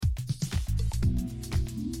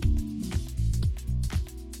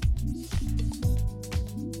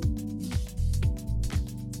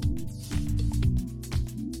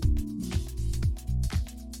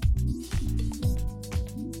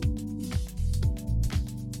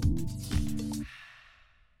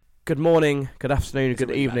Good morning, good afternoon, good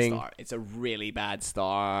really evening. It's a really bad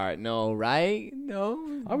start. No, right?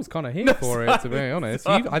 No. I was kind of here for it, to be honest.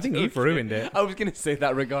 I think you've ruined it. I was going to say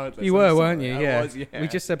that regardless. You were, weren't you? I Yeah. was, yeah. We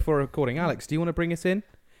just said before recording. Alex, do you want to bring us in?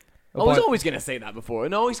 I was always going to say that before.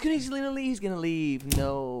 No, he's going to leave. He's going to leave.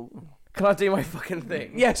 No. Can I do my fucking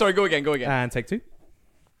thing? Yeah, sorry, go again. And take two.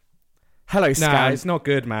 Hello, Nah, Scan. it's not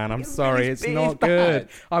good, man. I'm sorry. It's it's not bad. good.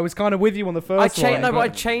 I was kind of with you on the first one. No, but I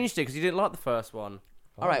changed it because you didn't like the first one.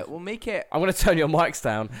 All right, we'll make it. I'm going to turn your mics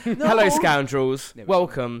down. No. Hello, scoundrels. There we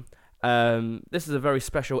Welcome. This is a very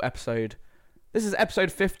special episode. This is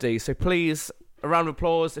episode 50, so please, a round of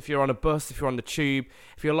applause if you're on a bus, if you're on the tube,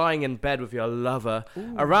 if you're lying in bed with your lover.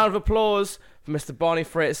 Ooh. A round of applause for Mr. Barney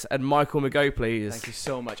Fritz and Michael McGo, please. Thank you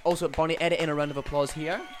so much. Also, Barney, edit in a round of applause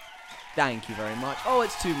here. Thank you very much. Oh,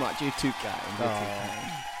 it's too much. You're too kind. You're too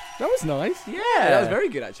kind. That was nice. Yeah, that was very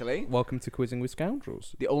good, actually. Welcome to Quizzing with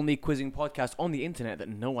Scoundrels. The only quizzing podcast on the internet that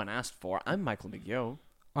no one asked for. I'm Michael McGill.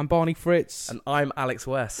 I'm Barney Fritz. And I'm Alex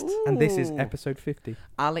West. And this is Ooh. episode 50.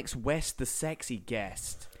 Alex West, the sexy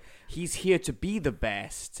guest. He's here to be the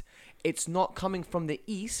best. It's not coming from the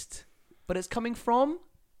east, but it's coming from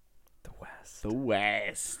The West. the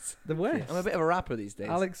west. The West. I'm a bit of a rapper these days.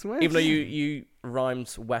 Alex West. Even though you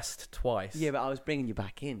rhymed West twice. Yeah, but I was bringing you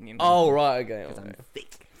back in. You know? Oh, right, okay. 'Cause I'm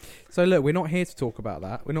thick. So look, we're not here to talk about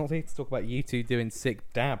that. We're not here to talk about you two doing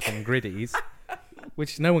sick dabs on griddies,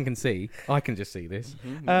 which no one can see. I can just see this.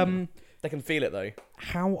 They can feel it, though.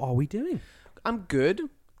 How are we doing? I'm good.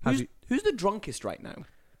 Have Who's the drunkest right now?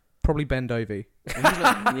 Probably Ben Dovey.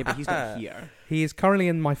 Yeah, but he's not here. He is currently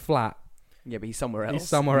in my flat. Yeah, but he's somewhere else. He's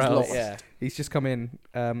somewhere else. lost. Yeah. He's just come in.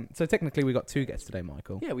 So technically, we got two guests today,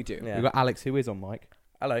 Michael. Yeah, we do. Yeah. We've got Alex, who is on mic,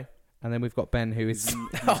 Hello. and then we've got Ben, who is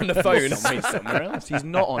On the phone. He's somewhere else. He's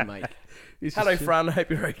not on mic. Hello, Fran. I hope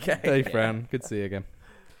you're okay. Hey, Fran. Good to see you again.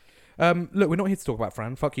 Look, we're not here to talk about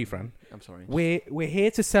Fran. Fuck you, Fran. I'm sorry. We're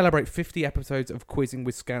here to celebrate 50 episodes of Quizzing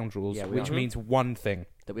with Scoundrels, Yeah, we which are. means one thing.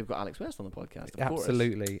 That we've got Alex West on the podcast. Of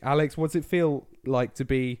Absolutely, Alex. What does it feel like to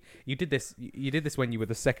be? You did this when you were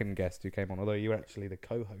the second guest who came on, although you were actually the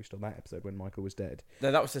co-host on that episode when Michael was dead.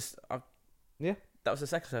 No, that was just... Yeah. That was the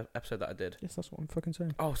second episode that I did. Yes, that's what I'm fucking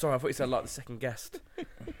saying. Oh, sorry. I thought you said like the second guest.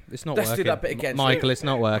 It's not Let's working. do that bit again. Michael. It's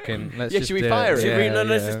not working. Let's Yeah, just should we do fire it? him? Should we? No,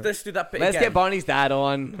 Yeah. let's do that bit Let's again. get Barney's dad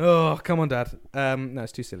on. Oh, come on, Dad. No,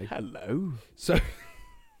 it's too silly. Hello. So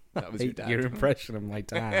That was I your hate dad. your impression of my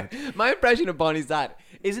dad. My impression of Barney's dad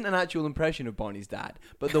isn't an actual impression of Barney's dad,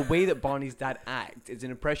 but the way that Barney's dad acts is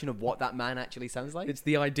an impression of what that man actually sounds like. It's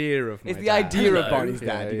the idea of my It's the dad. idea Hello. of Barney's Yeah,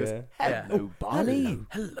 dad. He goes, yeah. hello, Barney.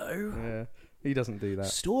 Hello. Yeah, he doesn't do that.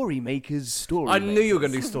 Story makers, story I knew you were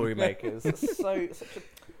going to makers. do story makers. That's such a...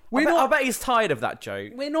 We're I not- bet he's tired of that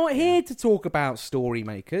joke. We're not here to talk about story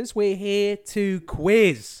makers. We're here to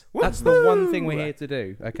quiz. That's the one thing we're here to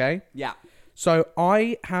do, okay? Yeah, So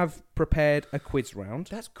I have prepared a quiz round.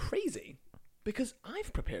 that's crazy. Because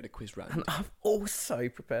I've prepared a quiz round. And I've also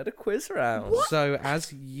prepared a quiz round. So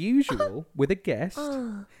as usual, with a guest,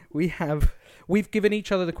 we've given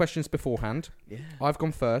each other the questions beforehand. Yeah. I've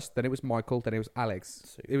gone first, then it was Michael, then it was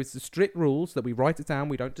Alex. It was the strict rules that we write it down,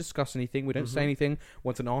 we don't discuss anything, we don't say anything.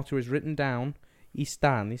 Once an answer is written down, he's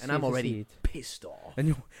done. And I'm already pissed off.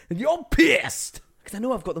 And you're pissed. Because I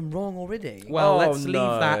know I've got them wrong already. Well, Oh, let's leave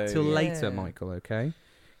that till no. later, Yeah. Michael, okay?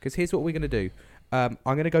 Because here's what we're going to do. I'm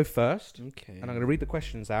going to go first, Okay. and I'm going to read the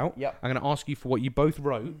questions out. Yep. I'm going to ask you for what you both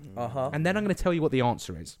wrote, Uh-huh. and then I'm going to tell you what the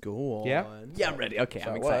answer is. Go on. Yeah? Yeah, I'm ready. Okay, So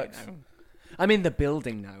I'm it excited works. now. I'm in the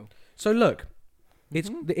building now. So look,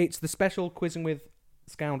 it's the special Quizzing with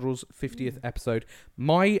Scoundrels 50th episode.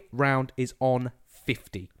 My round is on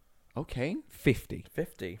 50. Okay. 50.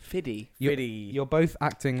 50. Fiddy. You're both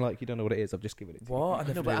acting like you don't know what it is. I've just given it to you. What? I No,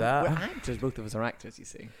 never but knew that. we're actors. Both of us are actors, you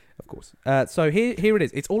see. Of course. So here it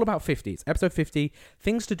is. It's all about 50. It's episode 50.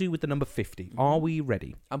 Things to do with the number 50. Are we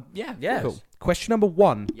ready? Yeah. Yes. Cool. Question number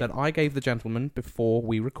 1 that I gave the gentleman before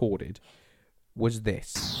we recorded was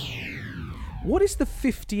this. What is the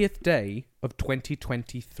 50th day of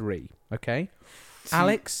 2023? Okay.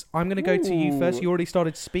 Alex, I'm going to go to you first. You already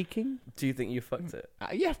started speaking. Do you think you fucked it?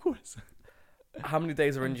 Yeah, of course. How many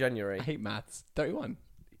days are in I January? hate maths. 31.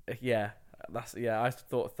 Yeah. I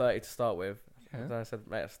thought 30 to start with. Yeah. Then I said,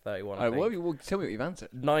 mate, it's 31. All right, well, tell me what you've answered.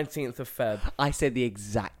 19th of Feb. I said the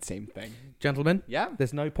exact same thing. Gentlemen, Yeah?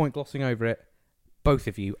 there's no point glossing over it. Both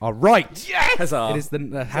of you are right. Yes! Huzzah. It is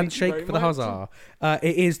the handshake very for the much. huzzah.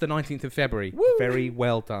 It is the 19th of February. Woo. Very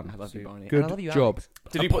well done. I love you, Barney. Good And I love you, job. Alex.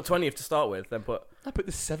 Did you put 20th to start with? Then put... I put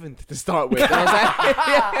the 7th to start with. And I was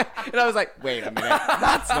like, and I was like, wait a minute.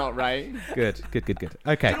 That's not right. Good. Do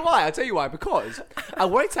Okay. you know why? I'll tell you why. Because I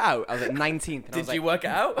worked it out. I was like 19th. And I was Did you like, work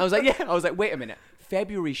it out? I was like, yeah. I was like, wait a minute.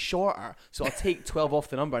 February shorter, so I'll take 12 off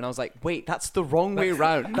the number. And I was like, wait, that's the wrong way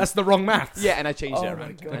round. That's the wrong maths. Yeah, and I changed it Oh my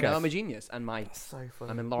around. God. And now I'm a genius, and So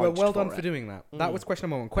funny. I'm Well, enlarged. well done for for it. doing that. That was question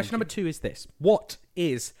number 1. Question number 2 is this. What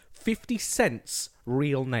is 50 Cent's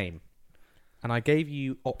real name? And I gave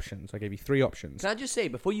you options. I gave you 3 options. Can I just say,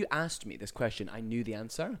 before you asked me this question, I knew the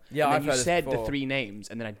answer. Yeah, and I've then you heard this said the before. 3 names,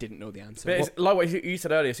 and then I didn't know the answer. But it's like what you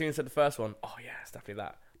said earlier. As soon as you said the first one, oh yeah, it's definitely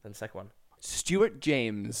that. Then the second one, Stuart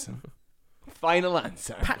James. Final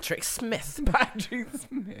answer. Patrick Smith. Patrick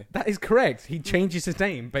Smith. That is correct. He changes his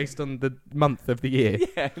name based on the month of the year.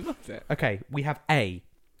 Yeah, I loved it. Okay, we have A.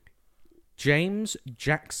 James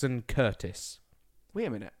Jackson Curtis. Wait a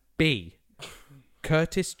minute. B.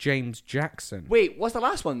 Curtis James Jackson. Wait, what's the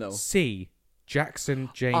last one, though? C. Jackson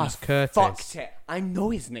James Oh, Curtis. Fucked it. I know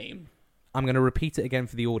his name. I'm going to repeat it again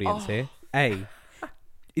for the audience here. A.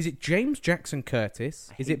 Is it James Jackson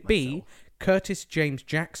Curtis? Is it B. myself. Curtis James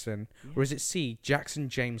Jackson? Or is it C. Jackson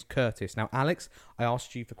James Curtis? Now, Alex, I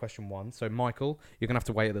asked you for question 1. So, Michael, you're going to have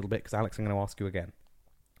to wait a little bit because Alex, I'm going to ask you again.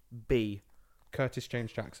 B. Curtis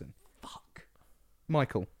James Jackson. Fuck.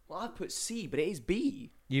 Michael, Well, I put C, but it is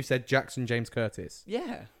B. you said Jackson James Curtis.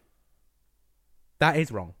 Yeah. That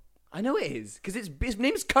is wrong. I know it is, because his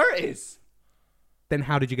name's Curtis. Then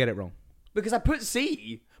how did you get it wrong? Because I put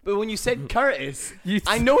C, but when you said Curtis, You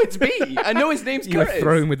I know it's B. I know his name's You were Curtis.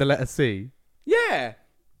 thrown with the letter C. Yeah.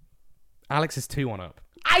 Alex is 2-1 up.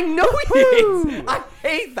 I know he is. I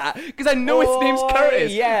hate that, because I know his name's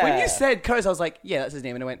Curtis. yeah. When you said Curtis, I was like, yeah, that's his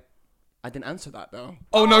name. And I went, I didn't answer that, though.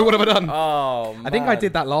 Oh no, what have I done? Oh, man. I think I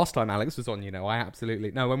did that last time Alex was on, I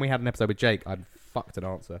absolutely... No, when we had an episode with Jake, I fucked an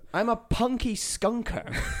answer. I'm a punky skunker.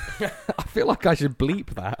 I feel like I should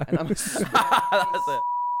bleep that. And I'm a That's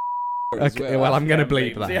it. Okay, well, I'm going to Yeah,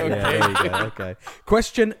 bleep that. bleep. Yeah, Yeah, there you go, okay.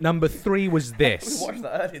 Question number 3 was We this. watched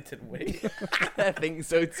that earlier, didn't we? I think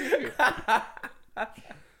so, too.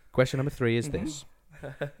 Question number 3 is this.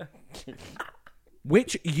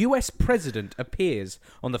 Which US president appears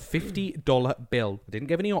on the $50 bill? I didn't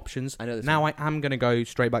give any options. I know this Now one. I am going to go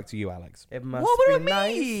straight back to you, Alex. It must What be about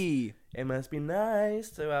nice. me? It must be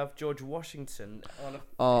nice to have George Washington on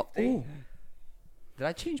a 50. Ooh. Did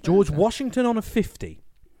I change my George answer? Washington on a 50.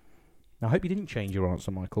 I hope you didn't change your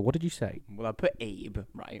answer, Michael. What did you say? Well, I put Abe,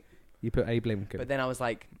 right? You put Abe Lincoln. But then I was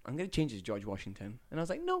like, I'm going to change it to George Washington. And I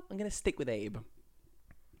was like, no, I'm going to stick with Abe.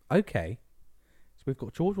 Okay. So we've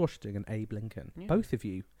got George Washington and Abe Lincoln. Yeah. Both of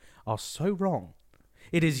you are so wrong.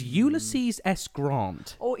 It is Ulysses S.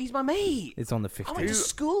 Grant. Oh, he's my mate. It's on the I 50. went to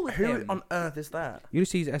school with Who him. on earth is that?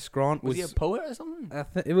 Ulysses S. Grant Was was... he a poet or something?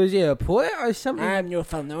 it was a poet or something. your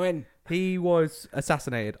following. He was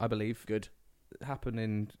assassinated, I believe. Good. It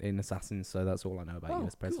happened in Assassins, so that's all I know about Oh,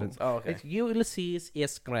 US presidents. Oh, okay. It's Ulysses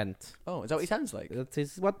S. Grant. Oh, is that what he sounds like? That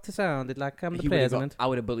is what it sounded like. I'm the He would've got- president. I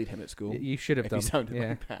would have bullied him at school. You should have if done. he sounded yeah.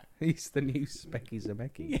 like that. He's the new Specky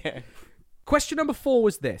Zemecky. Yeah. Question number 4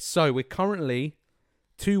 was this. So we're currently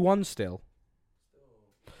 2-1 still.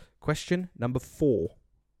 Question number 4.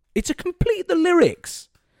 It's a complete the lyrics.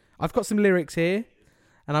 I've got some lyrics here,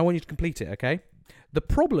 and I want you to complete it, okay? The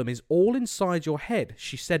problem is all inside your head,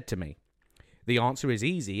 she said to me. The answer is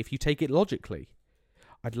easy if you take it logically.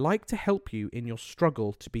 I'd like to help you in your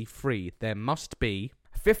struggle to be free. There must be...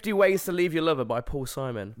 50 Ways to Leave Your Lover by Paul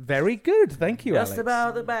Simon. Very good. Thank you, Just Alex.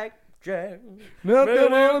 about the back, Jack. You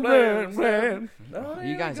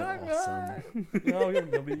guys are awesome.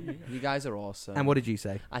 You guys are awesome. And what did you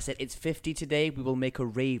say? I said, it's 50 today. We will make a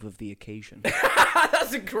rave of the occasion.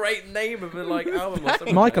 That's a great name of a album or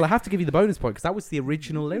something. Michael, I have to give you the bonus point because that was the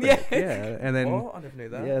original lyric. Yeah. And then... What? I never knew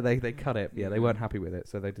that. Yeah, they cut it. Yeah, they weren't happy with it,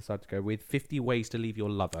 so they decided to go with 50 Ways to Leave Your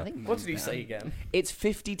Lover. I think What did mine's you better. say again? It's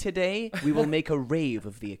 50 today. We will make a rave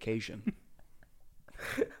of the occasion.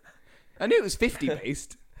 I knew it was 50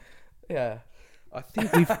 based. Yeah. I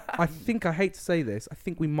think I hate to say this. I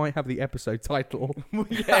think we might have the episode title.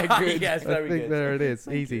 Yeah, good. Yes, I very think good. there it is.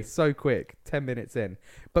 Thank Easy, you. so quick. 10 minutes in.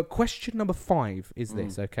 But question number 5 is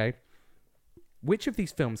this, okay? Which of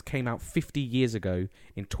these films came out 50 years ago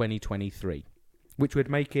in 2023? Which would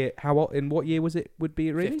make it in what year would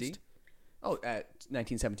be released? 50. Oh,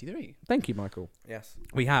 1973. Thank you, Michael. Yes.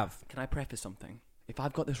 We have. Can I preface something? If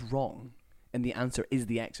I've got this wrong and the answer is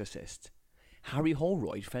The Exorcist, Harry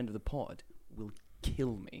Holroyd, friend of the pod, will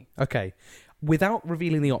kill me. Okay. Without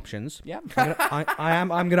revealing the options, Yeah.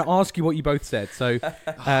 I'm going to ask you what you both said. So,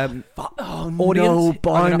 Oh audience, no, I'm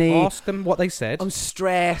Barney. going to ask them what they said. I'm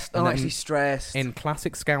stressed. And I'm then actually stressed. In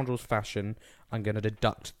classic Scoundrels fashion, I'm going to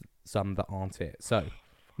deduct some that aren't it. So,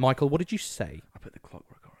 Michael, what did you say? I put the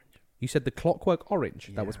Clockwork Orange. You said The Clockwork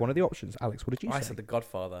Orange. That was one of the options. Alex, what did you say? I said The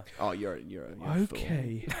Godfather. Oh, you're a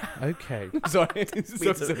Okay. Okay. fool. Sorry.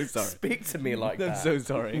 so sorry. Speak to me like I'm that. so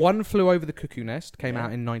sorry. One Flew Over the Cuckoo Nest came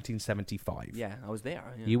out in 1975. Yeah, I was there.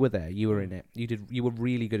 Yeah. You were there. You were in it. You were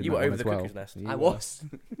really good at You that were one over as the well. cuckoo's nest. You I were. was.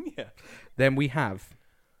 Yeah. Then we have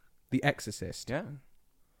The Exorcist, Yeah.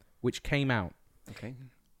 which came out. Okay.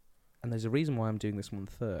 And there's a reason why I'm doing this one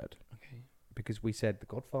third. Okay. Because we said The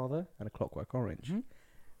Godfather and A Clockwork Orange. Mhm.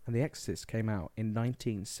 And The Exorcist came out in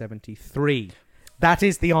 1973. That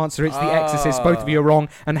is the answer. It's The Exorcist. Both of you are wrong.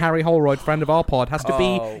 And Harry Holroyd, friend of our pod, has to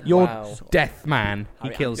be your death man. He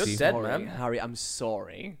Harry, kills I'm you. dead, sorry. man. Harry, I'm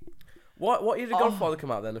sorry. What year did Godfather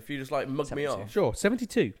come out then? If you just like mugged me 72. off. Sure,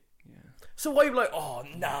 72. So why are you like, oh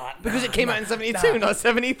nah? Because it came out in 72, not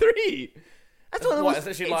 73. That's one of the What, most.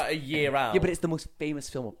 it's actually like a year out. Yeah, but it's the most famous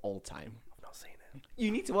film of all time. I've not seen it. You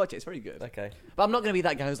need to watch it. It's very good. Okay. But I'm not going to be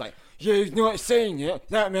that guy who's like, you've not seen it.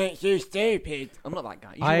 That makes you stupid. I'm not that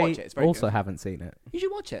guy. You should watch it. It's very also good. haven't seen it. You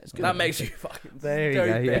should watch it. It's good. That makes you fucking. There you very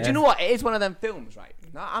go, big. yeah. Do you know what? It is one of them films, right?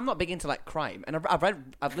 Now, I'm not big into like crime, and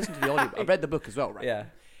I've listened to the audio. I've read the book as well, right? Yeah.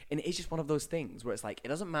 And it's just one of those things where it's like, it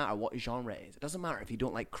doesn't matter what genre it is. It doesn't matter if you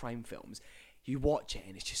don't like crime films. You watch it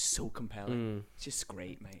and it's just so compelling. It's just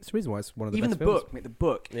great, mate. It's the reason why it's one of the Even best the films. book, mate. The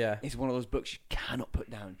book Yeah. is one of those books you cannot put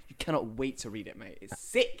down. You cannot wait to read it, mate. It's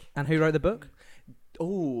sick. And who wrote the book?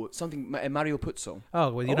 Oh, something Mario Puzo.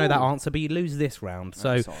 Oh, well, you know that answer, but you lose this round. So,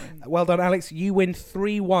 I'm sorry. well done, Alex. You win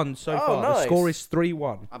 3-1 so Oh, far. The nice. score is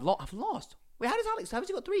 3-1. I've lost. Wait, how has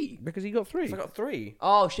he got 3? Because he got 3. So I got 3.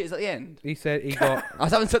 Oh shit, is that the end? He said he got... I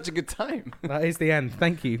was having such a good time. That is the end.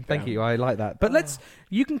 Thank you. Thank you. I like that. But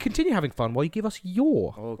you can continue having fun while you give us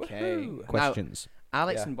your Okay. questions. Now,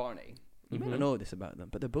 Alex Yeah. and Barney, you may not know this about them,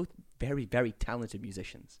 but they're both very, very talented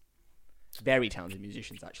musicians. Very talented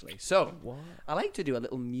musicians, actually. So, I like to do a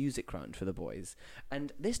little music round for the boys.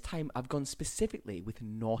 And this time, I've gone specifically with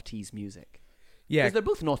Naughty's music. Yeah. Because they're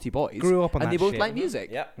both naughty boys. Grew up on and that they both shit. like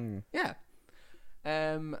music. Yeah. Yeah.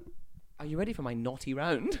 Are you ready for my naughty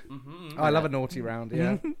round? I love a naughty round,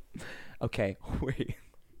 yeah. Okay, wait.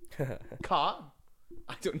 Cut.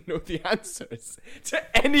 I don't know the answers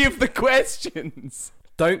to any of the questions.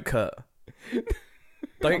 Don't cut.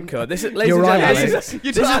 Don't cut. This is, ladies You're and right, gentlemen, Alex.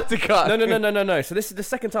 You don't have to cut. No. So this is the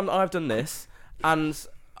second time that I've done this, and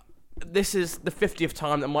this is the 50th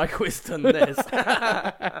time that Michael has done this.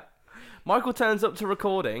 Michael turns up to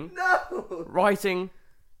recording, writing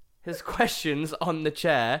his questions on the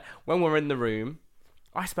chair when we're in the room.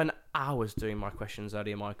 I spent hours doing my questions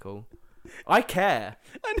earlier, Michael. I care.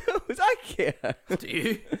 I know, I care. Do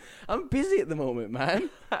you? I'm busy at the moment,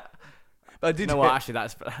 man. But I do No, do well, it. actually,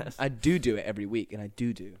 that's I do it every week, and I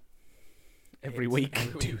do. Every week.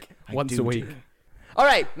 I Once do a week. All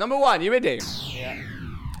right, number 1. You ready? Yeah.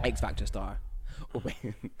 X Factor star. Oh, wait.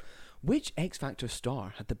 Which X Factor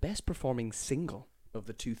star had the best performing single of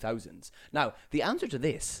the 2000s? Now, the answer to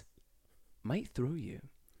this might throw you,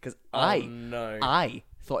 because I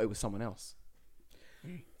thought it was someone else.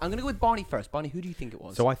 I'm going to go with Barney first. Barney, who do you think it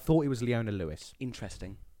was? So I thought it was Leona Lewis.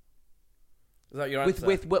 Interesting. Is that your answer?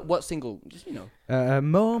 With what single? Just, you know. A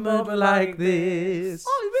moment like this.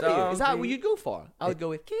 Oh, really? Is that what Something- you'd go for? I would go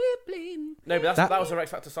with Keep Bleeding. No, but That- that was her X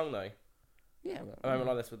Factor song, though. Yeah. I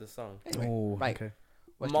remember like this with the song. Anyway, Oh, right. okay.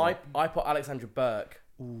 What's I put Alexandra Burke,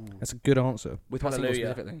 That's a good answer. with what single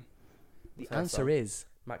Hallelujah. specifically? The that answer song? is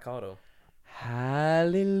Matt Cardle.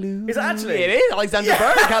 Hallelujah. Is it actually? It is Alexander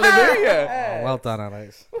Burke. Hallelujah. Oh, well done,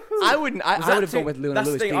 Alex. I wouldn't. I would have gone with Leona That's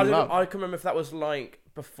Lewis. the thing. Being I Love. can remember if that was like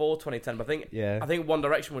before 2010, but I think One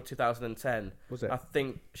Direction was 2010. Was it? I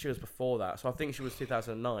think she was before that, so I think she was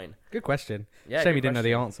 2009. Good question. Yeah, Shame good you didn't know the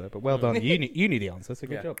question. answer, but well done. You knew the answer, so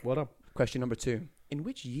good Yeah. job. Well done. Question number 2. In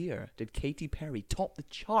which year did Katy Perry top the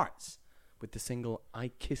charts with the single "I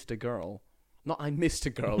Kissed a Girl"? Not "I Missed a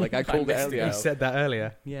Girl" like I called it Missed a earlier. You said that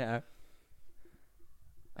earlier. Yeah.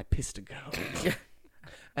 I pissed a girl.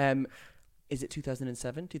 Is it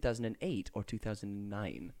 2007, 2008, or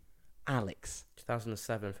 2009? Alex.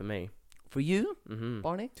 2007 for me. For you, Mm-hmm.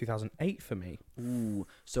 Barney? 2008 for me. Ooh.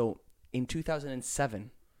 So, in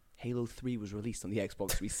 2007, Halo 3 was released on the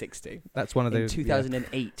Xbox 360. That's one of the... In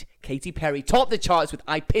 2008, Katy Perry topped the charts with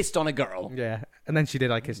 "I Pissed on a Girl." Yeah. And then she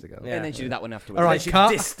did I Kissed a Girl. Yeah. And then she did that one afterwards. All right, She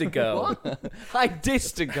cut. dissed a girl. What? I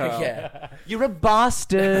dissed a girl. Yeah. You're a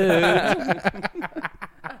bastard.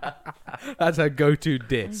 That's her go-to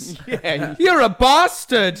diss. Yeah. You're a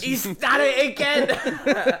bastard! He's done it again.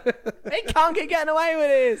 He can't get getting away with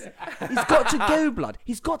this. He's got to go, blood.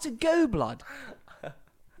 He's got to go, blood.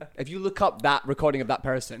 If you look up that recording of that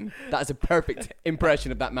person, that is a perfect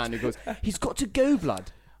impression of that man who goes, "He's got to go,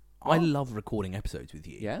 blood." I love recording episodes with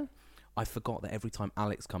you. Yeah? I forgot that every time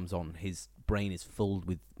Alex comes on, his brain is filled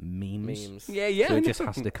with memes. Yeah. So it just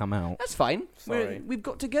has to come out. That's fine. Sorry. We've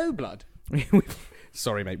got to go, blood.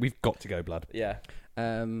 Sorry, mate. We've got to go, blood. Yeah.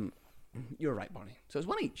 You're right, Barney. So it's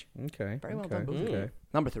one each. Okay. Very well done, both of you. Okay.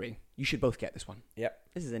 Number 3. You should both get this one. Yep.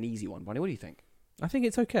 This is an easy one, Barney. What do you think? I think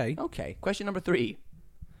it's okay. Okay. Question number 3.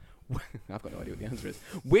 I've got no idea what the answer is.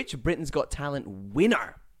 Which Britain's Got Talent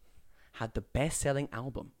winner had the best-selling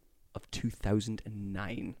album of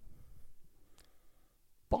 2009?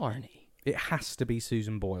 Barney. It has to be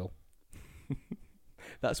Susan Boyle.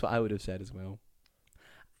 That's what I would have said as well.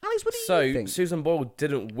 Alex, what do you think? Susan Boyle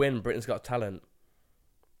didn't win Britain's Got Talent.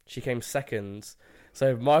 She came second.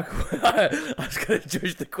 So Michael, I was going to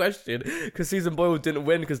judge the question because Susan Boyle didn't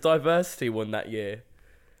win because Diversity won that year.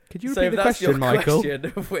 Could you So repeat if the that's question, your Michael?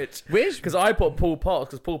 question, Which? because I put Paul Potts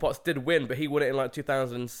because Paul Potts did win, but he won it in like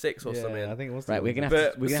 2006 or something. I think it was. Right, we're gonna have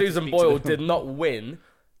But to. We're gonna have to Susan speak to Boyle the- did not win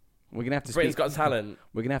We're gonna have to Britain's speak. Got Talent.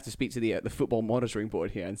 We're gonna have to speak to the football monitoring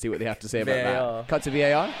board here and see what they have to say about VAR. that. Cut to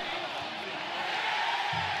VAR.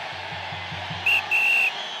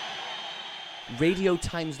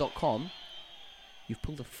 RadioTimes.com. You've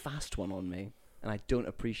pulled a fast one on me, and I don't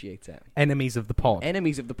appreciate it. Enemies of the pod.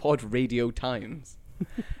 Enemies of the pod, Radio Times.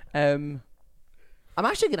 I'm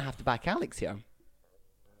actually gonna have to back Alex here,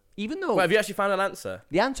 even though Wait, have you actually found an answer?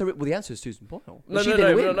 the answer is Susan Boyle. No, She no,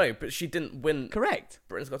 didn't no, win. no. But she didn't win Correct.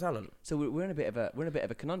 Britain's Got Talent. So we're in a bit of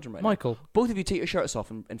a conundrum right Michael. now. Both of you take your shirts off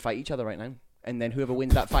and fight each other right now, and then whoever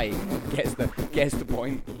wins that fight gets the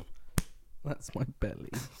point. That's my belly.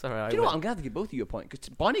 Sorry, Do you know what? I'm gonna have to give both of you a point because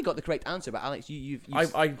Barney got the correct answer, but Alex, you've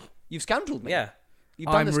scoundrelled me. Yeah. You've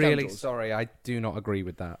done I'm the really scoundrels. sorry. I do not agree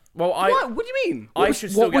with that. Well, What do you mean? I should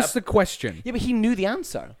still What was get. the question? Yeah, but he knew the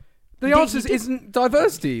answer. The He did- answer he did- isn't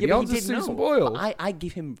diversity. Yeah, the but answer he is did Susan know. Boyle. But I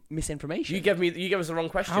give him misinformation. You gave us the wrong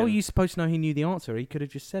question. How are you supposed to know he knew the answer? He could have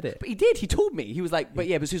just said it. But he did. He told me. He was like, but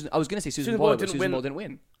Susan. I was gonna say Susan Boyle, but Susan Boyle didn't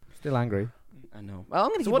win. Still angry. I know. Well,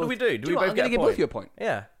 I'm gonna. So give what both, do we do? you Do we know what? both I'm get gonna a give point? both you a point.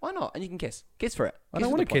 Yeah. Why not? And you can kiss. Kiss for it. I don't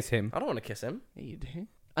want to kiss him. I don't want to kiss him. Yeah, you do.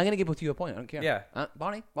 I'm gonna give both of you a point. I don't care. Yeah.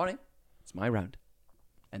 Barney, it's my round,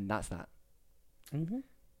 and that's that. Mm-hmm.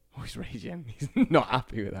 Oh, he's raging. He's not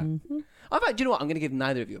happy with that. Mm-hmm. In fact, do you know what? I'm gonna give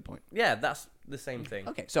neither of you a point. Yeah, that's the same thing.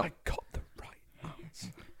 Okay, so I got the right answer.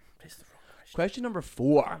 It's the wrong question. question number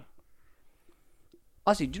 4.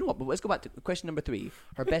 Actually, do you know what? But let's go back to question number 3.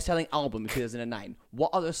 Her best-selling album in 2009. What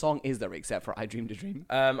other song is there except for "I Dreamed a Dream"?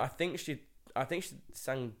 I think she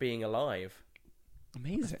sang "Being Alive."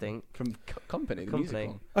 Amazing. I think. From Company, the Company.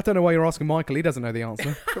 musical. I don't know why you're asking Michael. He doesn't know the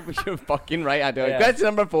answer. You're fucking right, I do. Yeah. Question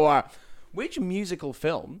number 4. Which musical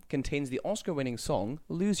film contains the Oscar-winning song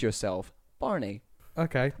 "Lose Yourself"? Barney.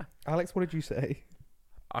 Okay. Alex, what did you say?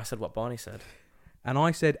 I said what Barney said. And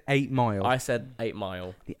I said 8 Mile. I said 8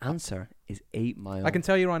 Mile. The answer is 8 Mile. I can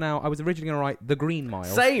tell you right now, I was originally going to write The Green Mile.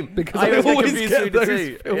 Same, Because I I always always confused get between the those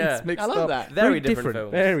two. films Yeah. mixed I love up. that. Very different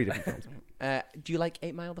films. Very different films. Do you like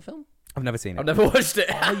 8 Mile, the film? I've never seen it. I've never watched it.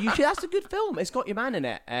 Oh, you should. That's a good film. It's got your man in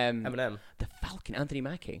it. Eminem. The Falcon, Anthony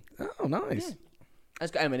Mackie. Oh, nice. Yeah.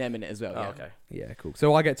 It's got Eminem in it as well. Oh, Yeah. okay. Yeah, cool.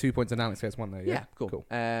 So I get 2 points and Alex gets 1 there. Yeah, cool.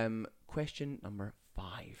 Question number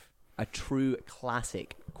 5. A true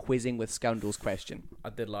classic quizzing with scoundrels question. I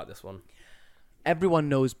did like this one. Everyone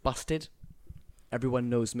knows Busted. Everyone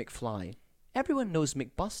knows McFly. Everyone knows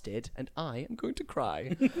McBusted, and I am going to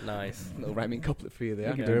cry. Nice. Little rhyming couplet for you there.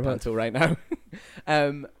 Thank you Doing very much. panto right now.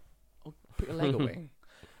 Put your leg away.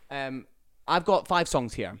 I've got 5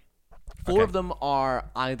 songs here. 4 Okay. of them are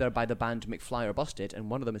either by the band McFly or Busted, and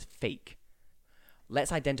one of them is fake.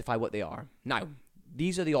 Let's identify what they are. Now,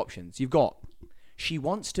 these are the options. You've got "She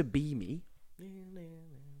Wants to Be Me."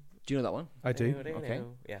 Do you know that one? I do. Okay.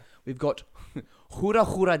 Yeah. We've got "Hura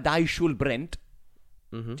Hura Die Schul Brent."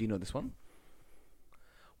 Mm-hmm. Do you know this one?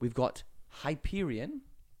 We've got "Hyperion."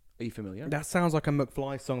 Are you familiar? That sounds like a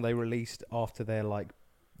McFly song they released after their,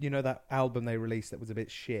 that album they released that was a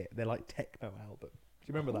bit shit. Their, techno album. Do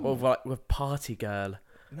you remember that? Or with Party Girl.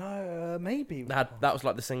 No, maybe. That was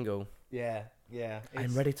like the single. Yeah.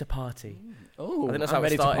 I'm ready to party. Oh, I think that's I'm how it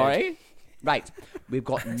ready to started. party. Right. We've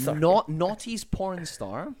got Naughty's Porn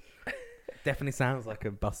Star. Definitely sounds like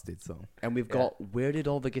a Busted song. And we've got "Where Did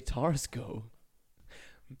All the Guitars Go?"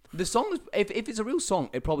 The song, if it's a real song,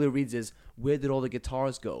 it probably reads as "Where Did All the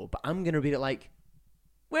Guitars Go?" But I'm going to read it like,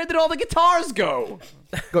 "Where did all the guitars go?"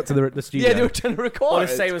 Got to the studio. Yeah, they were trying to record. All they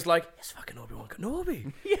it. say was like, "It's fucking Obi-Wan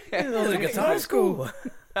Kenobi." Yeah. All the guitars cool.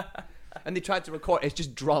 And they tried to record, it's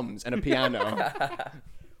just drums and a piano.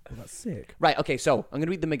 Oh, that's sick. Right, okay, so I'm going to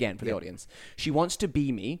read them again for the audience. "She Wants to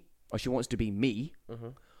Be Me," or "She Wants to Be Me."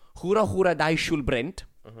 "Hura Hura Die Schul Brent."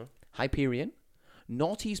 Hyperion.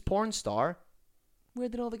 "Naughty's Porn Star." Where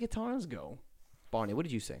did all the guitars go? Barney, what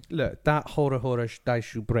did you say? Look, that Hora Hora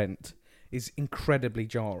Daishu Brent is incredibly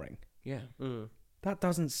jarring. Yeah. That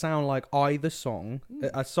doesn't sound like either song,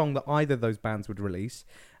 a song that either of those bands would release.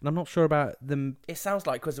 And I'm not sure about them. It sounds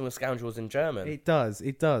like Quizzing with Scoundrels in German. It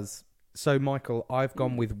does. So, Michael, I've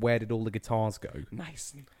gone with Where Did All the Guitars Go?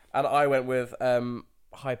 Nice. And I went with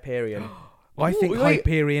Hyperion. I think wait.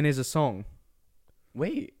 Hyperion is a song.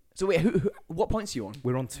 Wait. So wait, who what points are you on?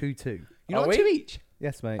 We're on 2-2. You're Are on we? 2 each?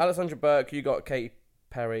 Yes, mate. Alexandra Burke, you got Katy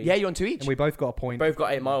Perry. Yeah, you're on 2 each. And we both got a point. Both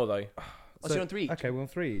got 8 Mile, though. So you're on 3 each. Okay, we're on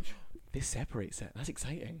 3 each. This separates it. That's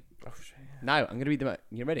exciting. Oh, shit. Now, I'm going to read them out.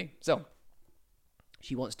 You ready? So,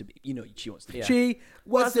 she wants to be... You know, she wants to be... Yeah. She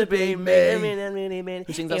wants to be me.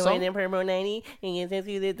 Who sings that song? in purple 90, and you get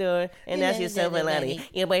through the door, and that's your silver lining.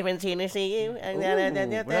 Your boyfriend's here to see you. we're not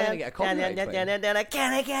gonna get a copyright claim.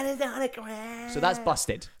 Can I get it on the ground? So that's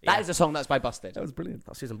Busted. That is a song that's by Busted. That was brilliant.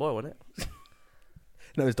 That's Susan Boyle, wasn't it?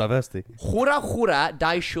 No, it's Diversity. Hura Hura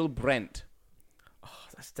Daishul Brent.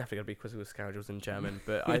 That's definitely going to be Quizzing with Scoundrels in German,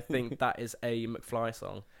 but I think that is a McFly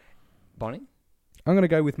song. Barney? I'm going to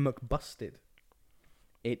go with McBusted.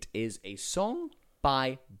 It is a song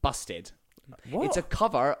by Busted. What? It's a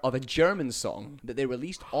cover of a German song that they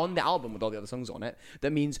released on the album with all the other songs on it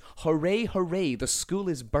that means, hooray, hooray, the school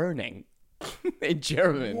is burning. In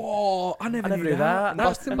German. Whoa, I never knew that.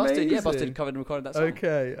 That's amazing. Busted covered and recorded that song.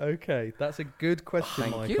 Okay. That's a good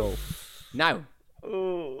question, Thank you. Michael. Now,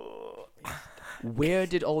 where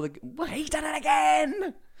did all the... Well, he's done it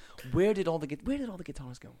again! Where did all the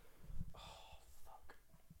guitars go? Oh, fuck.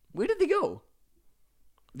 Where did they go?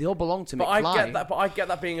 They all belong to But McFly. I get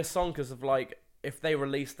that being a song because of, like, if they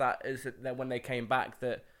released that, is it that when they came back,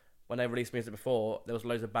 that when they released music before, there was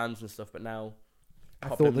loads of bands and stuff, but now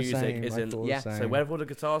popular music isn't. Yeah. So where have all the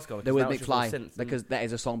guitars gone? They're 'Cause with now it's just all McFly, synths because and that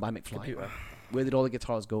is a song by McFly. computer. Where did all the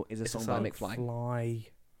guitars go is a It's a song by song. McFly. Fly.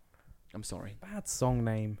 I'm sorry. Bad song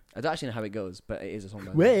name. I don't actually know how it goes, but it is a song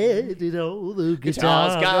by Where did all the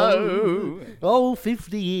Guitars guitars go? Oh,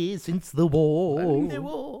 50 years since the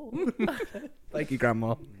war. Thank you,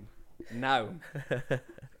 Grandma. Now,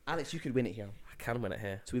 Alex, you could win it here. I can win it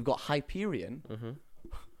here. So we've got Hyperion, Mm-hmm.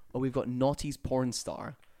 or we've got Naughty's Porn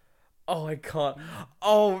Star. Oh, I can't.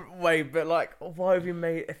 Oh, wait, but like, why have you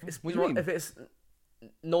made? If it's What do you mean? if it's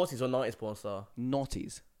Naughty's or 90s Porn Star?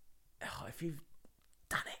 Naughty's. Oh, if you've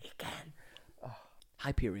done it again.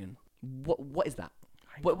 Hyperion. What is that?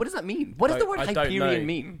 What does that mean? What does the word I don't Hyperion know.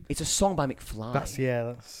 mean? It's a song by McFly.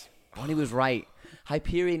 That's. Bonnie was right.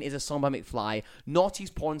 Hyperion is a song by McFly. Naughty's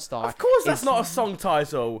Porn Star. Of course, that's is- not a song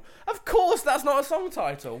title. Of course, that's not a song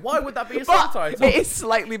title. Why would that be a song But title? it is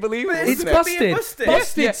slightly believable. But It's isn't it? busted. Busted.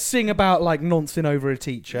 Busted Yeah. sing about like nonsense over a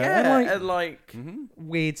teacher Yeah, and like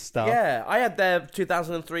weird stuff. yeah, I had their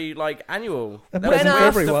 2003 like annual. And There when was I most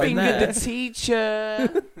everyone stuff in fingered there. the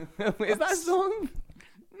teacher. Is that a song?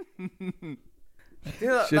 Do you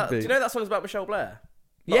know that, Should be. do you know that song's about Michelle Blair?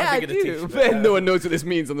 Yeah, I fingered the do. teacher, But but, no one knows what this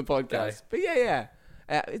means on the podcast. Okay. But yeah.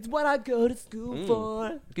 It's what I go to school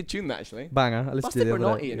for. Good tune, that, actually. Banger. I listened Busted to the were other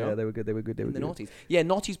naughty, day. you know? Yeah, they were good. They were good. The Naughties. Yeah,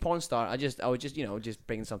 Naughty's Porn Star. I was just just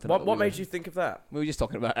bringing something up. What made you think of that? We were just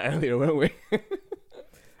talking about it earlier, weren't we?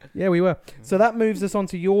 Yeah, we were. So that moves us on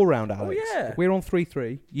to your round, Alex. yeah. We're on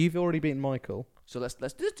 3-3. You've already beaten Michael. So let's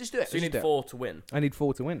just do it. So you Let's need just do it. 4 to win. I need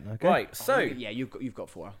 4 to win. Okay. Right. So Yeah, you've got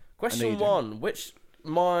 4. I know you question do.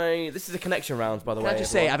 1: this is a connection round, by the Can way. I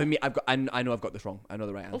just say everyone. I know I've got this wrong. I know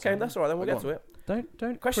the right answer. Okay, that's all right. Then we'll Go get to on. it.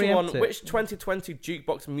 Don't Question preempt 1: it. which 2020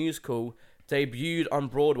 jukebox musical debuted on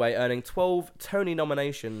Broadway, earning 12 Tony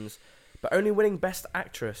nominations, but only winning Best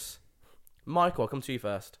Actress? Michael, I'll come to you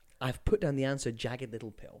first. I've put down the answer, Jagged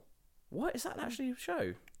Little Pill. What is that actually a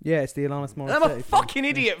show? Yeah, it's the Alanis Morissette. And I'm a thing. fucking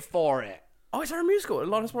idiot for it. Oh, is there a musical? A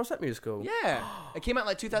Alanis Morissette musical? Yeah. It came out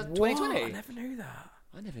like 2020. What? I never knew that.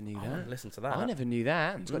 I never knew I want that. to listen to that. I never knew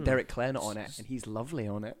that. It's got Derek Clarnott on it, and he's lovely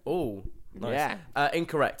on it. Oh, nice. Yeah.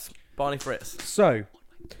 Incorrect. Barney Fritz. So,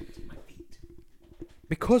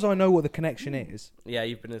 because I know what the connection is, Yeah,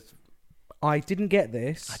 you've been. I didn't get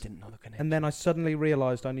this, I didn't know the connection. and then I suddenly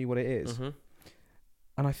realised I knew what it is. Mhm.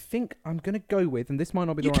 And I think I'm going to go with, and this might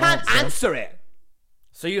not be the You right can't answer. answer it.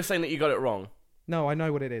 So you're saying that you got it wrong, No, I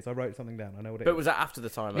know what it is. I wrote something down. I know what it but is. was that after the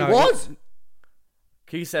timer? No, It was.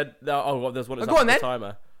 He said, "Oh, well, there's one that's Oh, go after on, the then.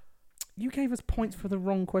 timer." You gave us points for the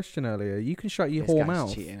wrong question earlier. You can shut your This whore guy's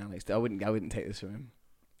mouth. cheating, Alex. I wouldn't take this from him.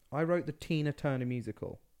 I wrote the Tina Turner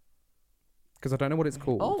musical. Because I don't know what it's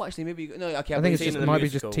called. Oh, actually, maybe no. Okay, I think it's Tina just the might be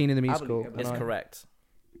Musical. just Tina the I musical. believe it. and It's I- correct.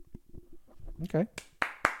 Okay.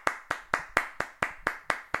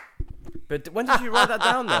 But when did you write that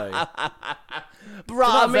down, though?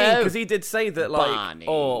 Bravo. Because he did say that, like, Barney.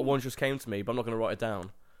 oh, one just came to me, but I'm not going to write it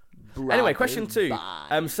down. Anyway, question 2.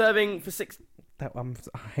 Bye. Serving for 6...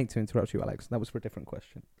 I hate to interrupt you, Alex. That was for a different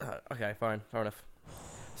question. Okay, fine. Fair enough.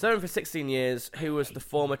 Serving for 16 years, who was the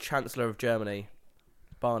former Chancellor of Germany?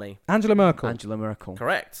 Barney. Angela Merkel. Angela Merkel.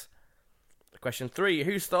 Correct. Question 3.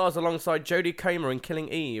 Who stars alongside Jodie Comer in Killing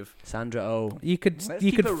Eve? Sandra Oh. You could Let's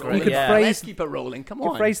you keep could it rolling. you could Yeah. phrase Let's keep it rolling. Come you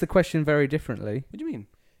could on. phrase the question very differently. What do you mean?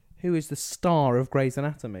 Who is the star of Grey's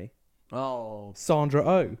Anatomy? Oh, Sandra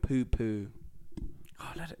Oh. poo poo.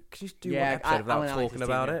 Oh, can you just do one episode without talking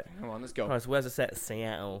about it? Come on, let's go. Christ, where's the set?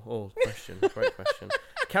 Seattle. Oh, question. Great question.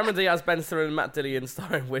 Cameron Diaz, Ben Stiller, and Matt Dillon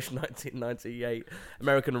starring Wish 1998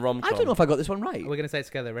 American rom-com. I don't know if I got this one right. We're going to say it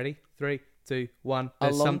together. Ready? 3, 2, 1.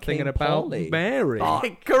 There's Along something Came about Polly. Mary.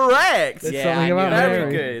 Correct. There's Yeah, something I about knew Very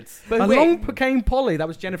Mary. good. But Along came Polly. That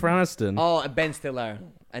was Jennifer Aniston. Oh, and Ben Stiller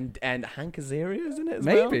and Hank Azaria is in it as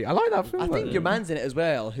Maybe. well. I like that film. I think though. your man's in it as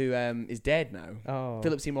well, who is dead now. Oh.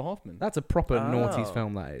 Philip Seymour Hoffman. That's a proper Oh. naughties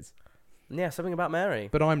film, that is. Yeah, something about Mary.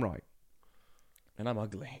 But I'm right. And I'm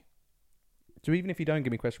ugly. So even if you don't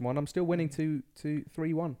give me question 1, I'm still winning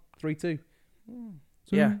 3-1. 3-2.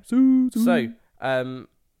 Yeah. So,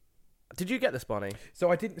 did you get this, Barney?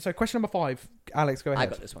 I didn't. So question number 5, Alex, go I ahead.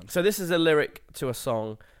 got this one. So this is a lyric to a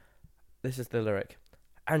song. This is the lyric.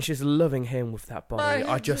 And she's loving him with that body.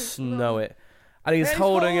 I just know it. And he's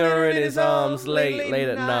holding her in his arms late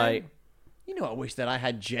at night. You know, I wish that I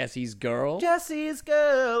had Jesse's girl. Jesse's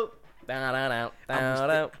girl. Down, down, down, down,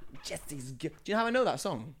 down. Jesse's girl. Do you know how I know that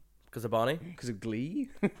song? Because of Barney? Because of Glee.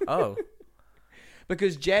 Oh.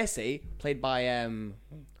 Because Jesse, played by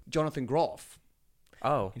Jonathan Groff,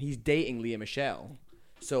 Oh. and he's dating Leah Michelle.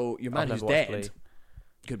 So your man I've who's never watched dead, Glee.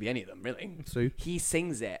 could be any of them, really. Sue. He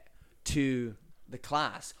sings it to the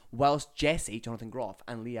class whilst Jesse, Jonathan Groff,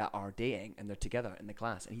 and Leah are dating, and they're together in the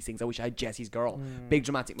class. And he sings, "I wish I had Jesse's girl." Big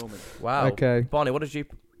dramatic moment. Wow. Okay. Barney, what did you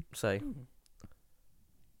say?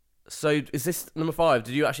 So is this number 5?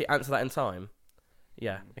 Did you actually answer that in time?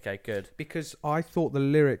 Yeah. Okay, good. Because I thought the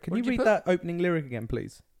lyric... Can What you did you read put? that opening lyric again,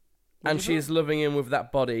 please? And she's loving him with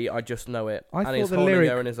that body, I just know it. I and thought he's the holding lyric-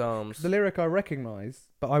 her in his arms. The lyric I recognised,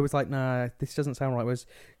 but I was like, nah, this doesn't sound right. It was,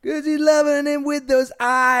 because he's loving him with those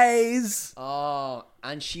eyes. Oh,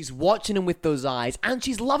 and she's watching him with those eyes, and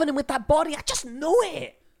she's loving him with that body. I just know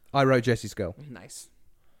it. I wrote Jesse's girl. Nice.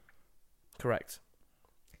 Correct.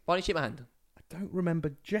 Bonnie, shake my hand. I don't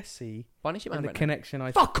remember Jesse Bonnie, shake my and hand the right now. connection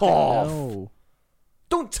I... Fuck off! No.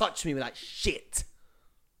 Don't touch me with that shit.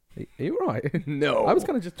 Are you right? No. I was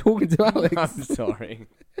kind of just talking to Alex. I'm sorry.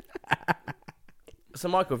 So,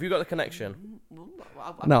 Michael, have you got the connection? No,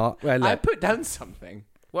 well, I look. put down something.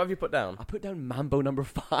 What have you put down? I put down Mambo number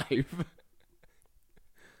 5.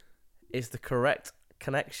 Is the correct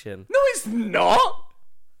connection. No, it's not.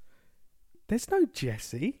 There's no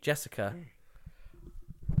Jesse. Jessica.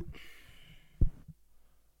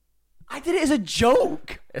 I did it as a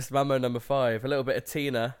joke. It's Mambo number 5. A little bit of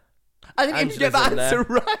Tina. I didn't even get the Angela's in answer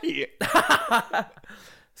right.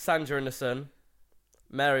 Sandra in the Sun.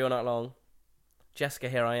 Mary All Night Long. Jessica,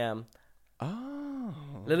 Here I Am. Oh.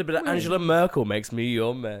 A little bit of Angela Merkel makes me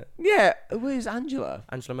your man. Yeah, where's Angela?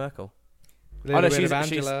 Angela Merkel. Little no, bit she's- of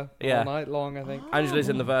she's- Angela yeah. all night long, I think. Angela's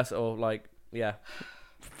in the verse, or like, yeah.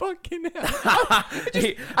 Fucking hell.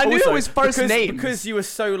 I knew Also, it was first because, names. because you were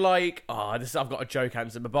so like, oh, this I've got a joke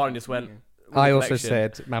answer, but Barney just went. I also reflection.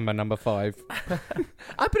 said Mambo number 5.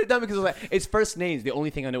 I put it down because I was like, it's first names. The only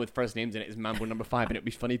thing I know with first names in it is Mambo number 5, and it'd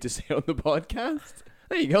be funny to say on the podcast.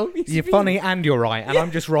 There you go. You're funny and you're right, and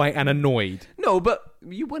I'm just right and annoyed. No, but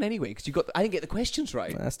you won anyway because you got. I didn't get the questions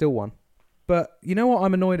right. I still won. But you know what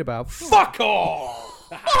I'm annoyed about? Fuck off!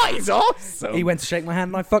 Oh, he's awesome. He went to shake my hand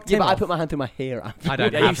and I fucked Yeah, him but I off. put my hand through my hair. I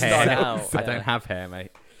don't Yeah, you have hair. started out, I yeah. don't have hair,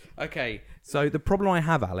 mate. Okay, so the problem I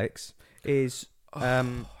have, Alex, is Here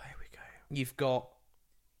we go.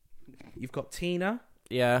 you've got Tina,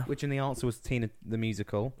 Yeah. which in the answer was Tina the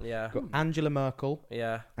musical. Yeah. Got Angela Merkel.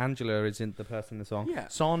 Yeah. Angela is in the person in the song. Yeah.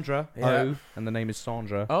 Sandra, Yeah. O, and the name is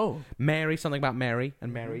Sandra. Oh. Mary, something about Mary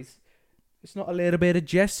and Mary's. It's not a little bit of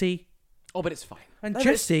Jessie. Oh, but it's fine. And No, but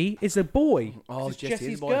Jessie is a boy. Oh, It's Jessie is a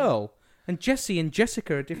Jessie's boy. girl. And Jessie and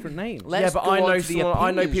Jessica are different names. Let's yeah, but go I on know to the someone,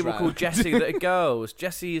 I know opinions people round. called Jessie that are girls.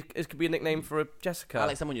 Jessie could be a nickname for a Jessica.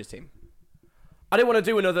 Alex, I'm on your team. I didn't want to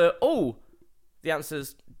do another. Oh, the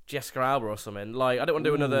answer's Jessica Alba or something. Like I don't want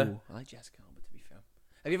to do another. Ooh, I like Jessica Alba, to be fair.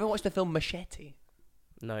 Have you ever watched the film Machete?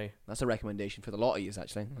 No. That's a recommendation for the lot of you,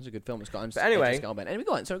 actually. That's a good film. It's got But anyway- Jessica Alba. Anyway,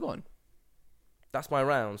 go on. Sorry, go on. That's my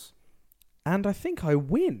rounds. And I think I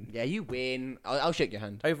win. Yeah, you win. I'll shake your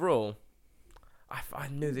hand. Overall, I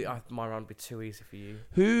knew that my round would be too easy for you.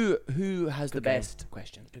 Who has the Good game. best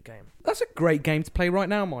question? Good game. That's a great game to play right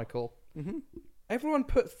now, Michael. Mm-hmm. Everyone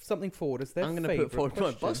put something forward as their I'm going to favourite put forward my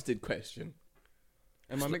question. busted question.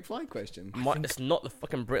 And my McFly question. It's not the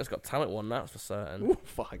fucking Britain's Got Talent one, that's for certain. Ooh,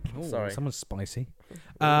 fuck. Ooh, Sorry. Someone's spicy.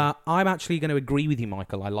 I'm actually going to agree with you,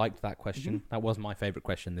 Michael. I liked that question. That was my favourite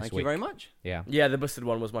question this Thank week. you very much. Yeah. Yeah, the busted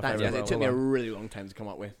one was my Thanks, favourite. guys. It took me a really long time to come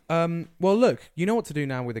up with. Well, look, you know what to do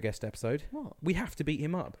now with a guest episode. What? We have to beat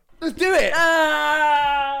him up. Let's do it!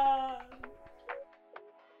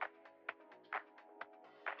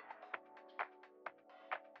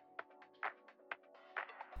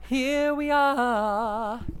 Here we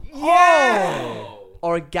are. Yeah!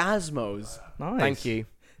 Orgasmos. Nice. Thank you.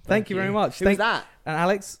 Thank you very much. Who was that? And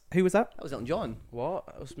Alex, who was that? That was Elton John. What?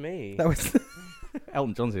 That was me. That was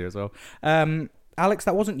Elton John's here as well. Alex,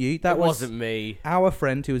 that wasn't you. That wasn't me. Our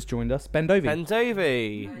friend who has joined us, Ben Dovey. Ben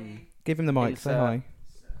Davey. Give him the mic. Say hi.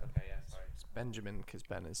 It's Benjamin, because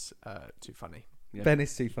Ben is too funny. Yeah. Ben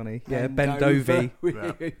is too funny. Yeah, Ben Dovey.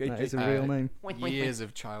 Right. That is a real name. Years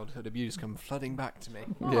of childhood abuse come flooding back to me.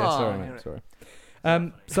 Yeah, sorry, mate. Sorry. So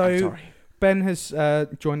I'm sorry. Ben has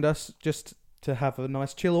joined us just to have a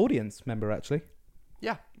nice chill audience member, actually.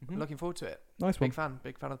 Yeah, looking forward to it. Nice one.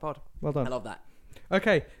 Big fan of the pod. Well I done. love that.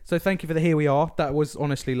 Okay, so thank you for the Here We Are. That was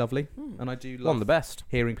honestly lovely. And I do One love of the best.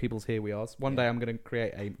 hearing people's Here We Ares. One day I'm going to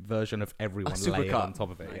create a version of everyone layered supercut. on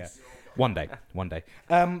top of it. Yeah. One day.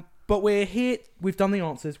 But we're here. We've done the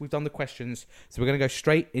answers. We've done the questions. So we're going to go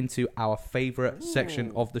straight into our favourite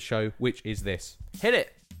section of the show, which is this. Hit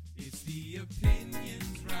it. It's the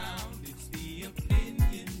opinions round. It's the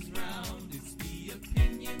opinions round. It's the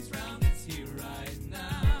opinions round. It's here right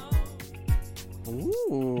now.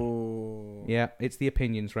 Ooh. Yeah, it's the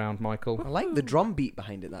opinions round, Michael. I like the drum beat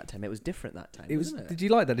behind it that time. It was different that time, It was. wasn't it? Did you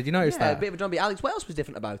like that? Did you notice Yeah, that? a bit of a drum beat. Alex, what else was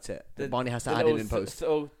different about it? That Barney has to The add in little post.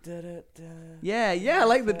 da-da-da. Yeah, I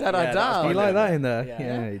like the da da Yeah, da. that's You like that in there?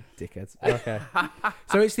 Yeah. You dickheads. Okay.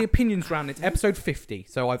 So it's the opinions round. It's episode 50.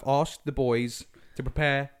 So I've asked the boys to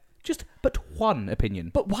prepare just but one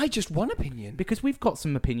opinion. But why just one opinion? Because we've got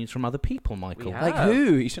some opinions from other people, Michael. have. Like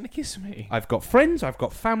who? He's trying to kiss me. I've got friends, I've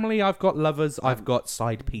got family, I've got lovers, I've got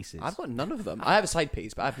side pieces. I've got none of them. I have a side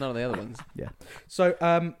piece, but I have none of the other ones. Yeah. So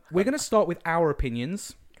we're going to start with our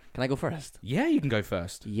opinions. Can I go first? Yeah, you can go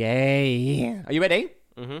first. Yay. Are you ready?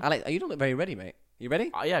 Mm-hmm. Alex, you don't look very ready, mate. You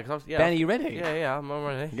ready? Yeah, because Ben, are you ready? Yeah, I'm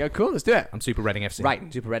ready. Yeah, cool. Let's do it. I'm Super Reading FC.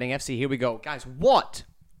 Right, Super Reading FC. Here we go. Guys, what?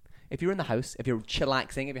 If you're in the house, if you're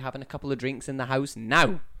chillaxing, if you're having a couple of drinks in the house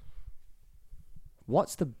now,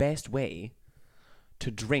 what's the best way to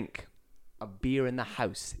drink a beer in the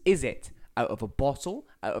house? Is it out of a bottle,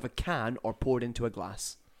 out of a can, or poured into a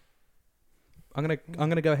glass? I'm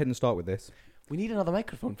gonna go ahead and start with this. We need another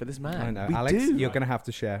microphone for this man. I know, We Alex, do. you're gonna have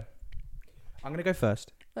to share. I'm gonna go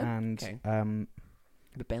first, and Okay. but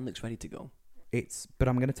But Ben looks ready to go.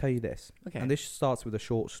 I'm gonna tell you this, Okay. and this starts with a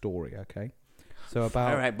short story. Okay, so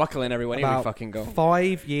about All right, buckle in, everyone. Here we about fucking go.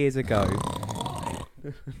 5 years ago.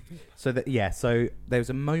 So there was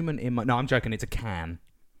a moment in my. No, I'm joking. It's a can.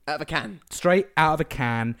 Out of a can. Straight out of a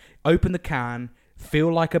can. Open the can.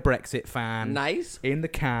 Feel like a Brexit fan. Nice. In the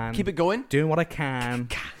can. Keep it going. Doing what I can.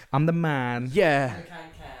 I'm the man. Yeah.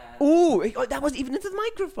 Ooh, that wasn't even into the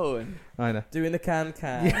microphone. I know. Doing the can.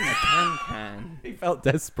 Can. He felt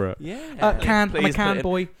desperate. Yeah. I'm a Please can put it-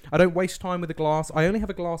 boy. I don't waste time with a glass. I only have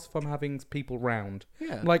a glass if I'm having people round.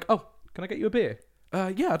 Yeah. I'm like, oh, can I get you a beer?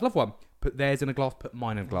 Yeah, I'd love one. Put theirs in a glass. Put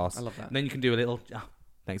mine in a glass. I love that. And then you can do a little. Oh,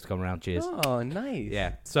 thanks for coming around. Cheers. Oh, nice.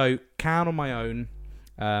 Yeah. So can on my own,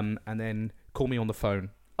 and then call me on the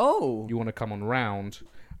phone. Oh. You want to come on round?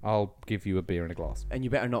 I'll give you a beer in a glass. And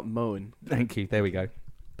you better not moan. Thank you. There we go.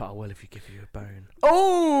 But I will if you give you a bone.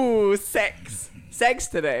 Oh, sex. Sex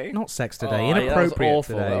today. Not sex today. Oh, Inappropriate that was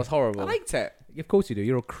awful. today. That was horrible. I liked it. Of course you do.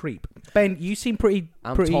 You're a creep. Ben, you seem pretty.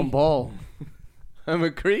 I'm pretty Tom Ball. I'm a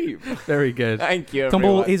creep. Very good. Thank you, Tom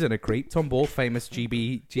Ball everyone. isn't a creep. Tom Ball, famous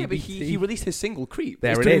GB. Yeah, but he released his single Creep.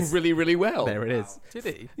 There He's it doing is. really, really well. There it is. Did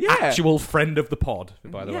he? Yeah. Actual friend of the pod,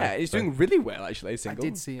 by the way. Yeah, he's So- doing really well, actually, I single.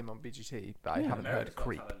 did see him on BGT, but I haven't heard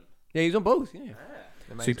Creep. Yeah, he's on both. Yeah.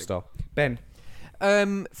 Amazing. Superstar. Ben.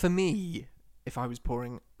 For me, if I was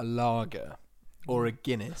pouring a lager or a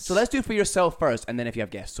Guinness. So let's do it for yourself first, and then if you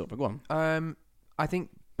have guests over, go on. I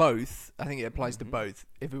think both. I think it applies to both.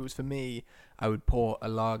 If it was for me, I would pour a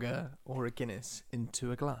lager or a Guinness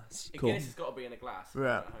into a glass. Cool. Guinness has got to be in a glass.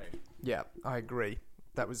 Yeah. Yeah, I agree.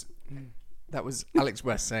 That was Alex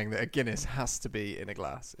West saying that a Guinness has to be in a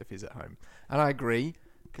glass if he's at home, and I agree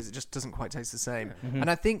because it just doesn't quite taste the same. And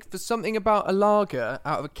I think for something about a lager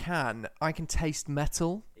out of a can, I can taste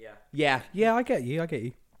metal, Yeah. Yeah, I get you.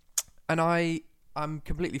 and I'm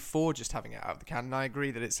completely for just having it out of the can, and I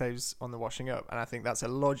agree that it saves on the washing up, and I think that's a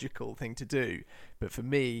logical thing to do. But for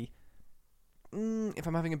me, if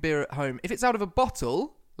I'm having a beer at home, if it's out of a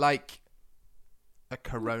bottle, like a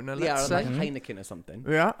Corona, let's say. like Heineken or something.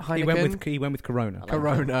 Yeah, Heineken. He went with Corona. I like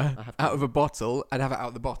Corona I have out of a bottle, I'd have it out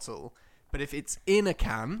of the bottle. But if it's in a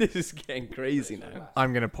can, This is getting crazy now.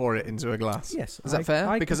 I'm going to pour it into a glass. Yes, Is that fair?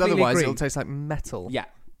 I Because completely otherwise agree. it'll taste like metal. Yeah.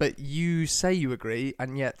 But you say you agree,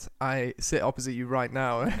 and yet I sit opposite you right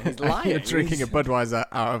now. He's and lying. You're drinking a Budweiser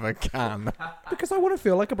out of a can. Because I want to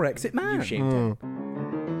feel like a Brexit man. You shamed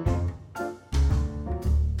him.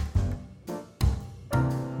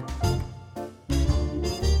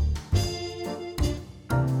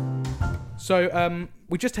 So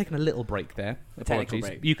we've just taken a little break there. technical Apologies.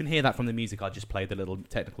 break. You can hear that from the music. I just played the little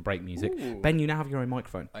technical break music. Ooh. Ben, you now have your own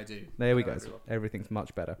microphone. I do. There we go. Everything's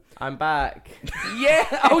much better. I'm back.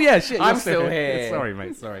 Yeah. Oh yeah. Shit. I'm you're still here. Sorry,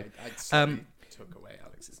 mate. Sorry. I Um, took away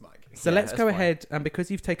Alex's mic. So Yeah, let's that's go fine. ahead, and because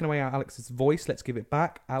you've taken away Alex's voice, let's give it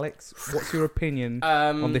back. Alex, what's your opinion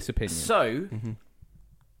on this opinion? So,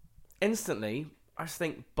 instantly, I just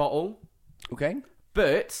think bottle. Okay.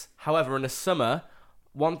 But, however, in the summer,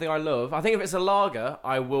 one thing I love, I think if it's a lager,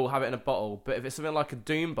 I will have it in a bottle. But if it's something like a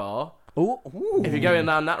Doom Bar, Ooh. if you're going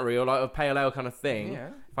down that route, like a pale ale kind of thing, Yeah.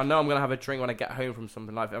 if I know I'm going to have a drink when I get home from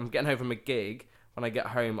something, like if I'm getting home from a gig, when I get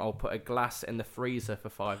home, I'll put a glass in the freezer for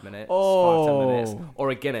 5 minutes, 5-10 minutes, or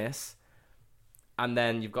a Guinness, and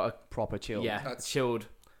then you've got a Proper chill. yeah, That's chilled.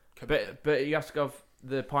 But you have to go with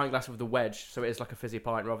the pint glass with the wedge, so it is like a fizzy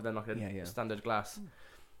pint rather than like a Yeah. standard glass.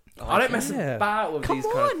 I I don't mess Yeah. about with Come these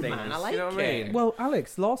kind on, of things. man, I you know like what I it. mean? Well,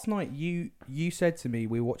 Alex, last night you said to me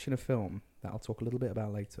we were watching a film that I'll talk a little bit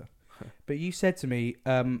about later, but you said to me,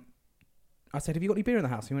 I said, "Have you got any beer in the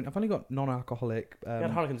house?" He went, "I've only got non-alcoholic You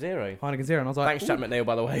had Heineken Zero. Heineken Zero," and I was like, Thanks, Jack "Ooh." McNeil,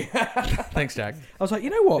 by the way. Thanks, Jack." I was like, "You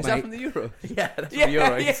know what, Is that mate? from the Euro? yeah, that's from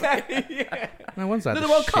Euros. yeah. No one's had No, the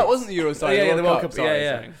the World shit. Cup wasn't the Euro. Sorry, Yeah, the World Cup. Sorry,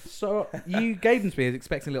 Yeah, sorry. So you gave them to me as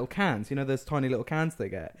expecting little cans. You know, those tiny little cans they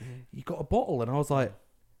get. You got a bottle, and I was like,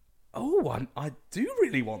 "Oh, I do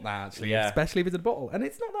really want that actually, Yeah. especially if it's a bottle." And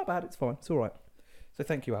it's not that bad. It's fine. It's all right. So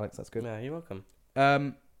thank you, Alex. That's good. Yeah, you're welcome.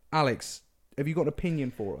 Alex, have you got an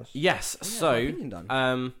opinion for us? Yes, my so opinion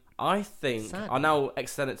done. I think Sad I'll now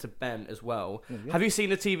extend it to Ben as well. yeah. Have you seen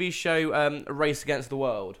the TV show Race Against the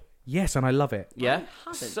World? Yes, and I love it. Yeah.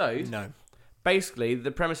 haven't. So No. basically,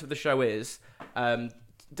 the premise of the show is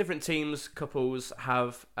different teams, couples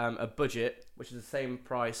have a budget which is the same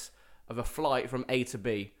price of a flight from A to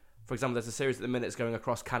B. For example, there's a series at the minute that's going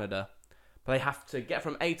across Canada, but they have to get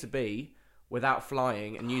from A to B without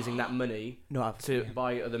flying and using that money to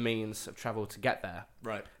buy other means of travel to get there.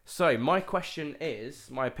 Right. So my opinion is,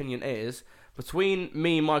 between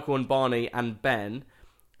me, Michael and Barney and Ben,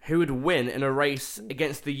 who would win in a race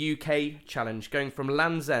against the UK challenge, going from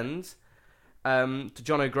Land's End to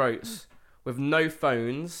John O'Groats with no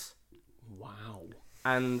phones Wow.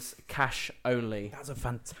 and cash only? That's a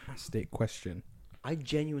fantastic question. I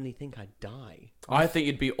genuinely think I'd die. I think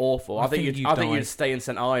you'd be awful. I think you'd you'd die. stay in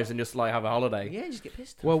St Ives and just like have a holiday. Yeah, just get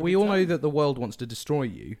pissed off. Well, we every all know time. that the world wants to destroy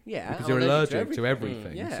you. Yeah, because I'm you're allergic allergic to to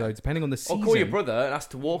everything. Yeah. So depending on the Or season, call your brother and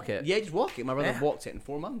ask to walk it. Yeah, just walk it. My brother Yeah. walked it in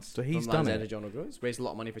 4 months. So he's From done Land's it. End to John O'Groats. Raised a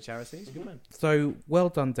lot of money for charities. Good man. So well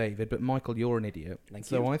done, David. But Michael, you're an idiot. Thank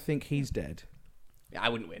so you. I think he's dead. Yeah, I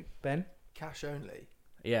wouldn't win. Ben, Cash only.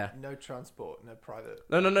 Yeah. No transport. No private.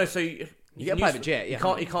 No. So you You get a can private use- jet,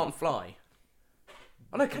 yeah. You can't fly.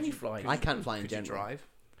 Oh no, can you fly? I can't fly in Could you general. drive?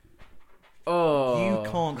 Oh. you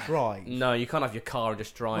can't drive. No, you can't have your car and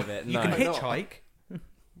just drive it. You No. can Why not? hitchhike.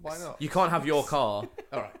 Why not? You can't have your car.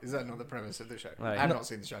 All right. Is that not the premise of the show? No. I have not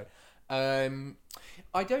seen the show.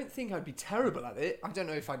 I don't think I'd be terrible at it. I don't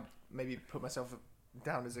know if I'd maybe put myself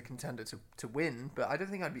down as a contender to win, but I don't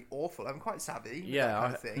think I'd be awful. I'm quite savvy. with Yeah, that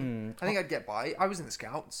kind of thing. I think I'd get by. I was in the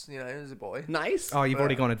Scouts, as a boy. Nice. Oh, you've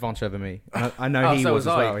already gone advantage over me. I know Oh, he so was was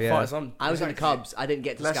as I. well. Yeah. Fight us on. I was in the Cubs. I didn't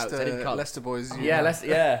get to Scouts. I did Cubs. Leicester boys. Yeah,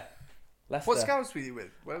 Leicester. What Scouts were you with?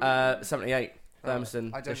 Where were 78,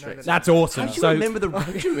 Thermoston I don't know district. the- That's awesome. How do you So remember the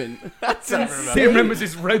regiment? That's Don't insane. remember. he remembers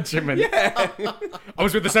his regiment. Yeah. I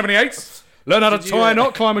was with the 78s. Learn how to Did you, tie a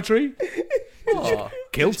knot, climb a tree. Oh,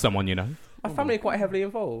 Killed someone, you know. my family are quite heavily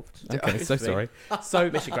involved. Okay, so sorry. So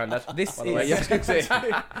Miss your granddad. this by the way. is Yeah, I was gonna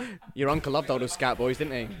say. Your uncle loved all those Scout boys,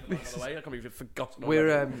 didn't he? By the way, I can't believe you've forgotten.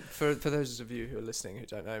 We're for those of you who are listening who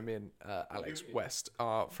don't know, me and Alex West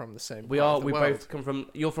are from the same. we part are. of the We world. both come from.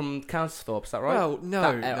 You're from Councilthorpe, is that right? Well, no,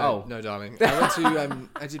 That- no, oh. no, darling. I went to.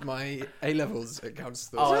 I did my A levels at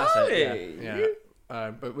Council. Oh, that's it. yeah.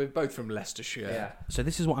 but we're both from Leicestershire. Yeah. So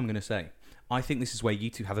this is what I'm going to say. I think this is where you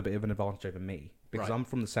two have a bit of an advantage over me because Right. I'm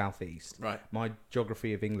from the southeast. Right. My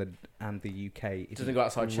geography of England and the UK Doesn't go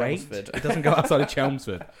outside great. Chelmsford. It doesn't go outside of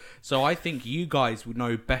Chelmsford. So I think you guys would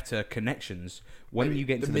know better connections when Maybe you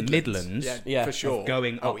get into the Midlands. Yeah. for sure. of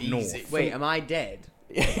going up easy. north. Wait, am I dead?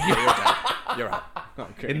 You're right.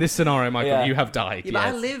 In this scenario, Michael, Yeah. you have died. Yeah,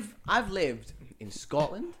 but yes. I've lived in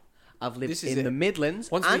Scotland. I've lived This is in it. the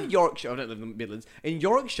Midlands Once and we- Yorkshire. I don't live in the Midlands. In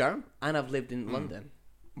Yorkshire, and I've lived in London.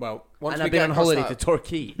 Well, once And we I've been get on across holiday that- to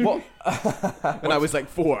Torquay What when I was like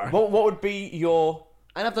 4. what would be your?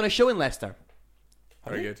 And I've done a show in Leicester.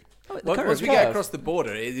 Very good. Oh, the Once curve. we get across the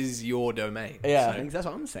border, it is your domain. Yeah. So That's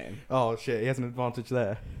what I'm saying. Oh shit, he has an advantage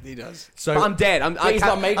there. he does. So But I'm dead. I He's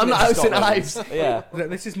can't, not making I'm it not to out St Scotland. Ives. Yeah.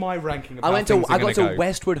 this is my ranking. Of I how went to. things are I got gonna to go.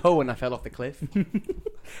 Westward Ho and I fell off the cliff.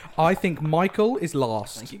 I think Michael is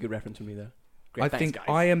last. Thank you. Good reference from me there. Great. I Thanks, think guys.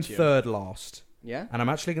 I am Cheers. third last, Yeah. and I'm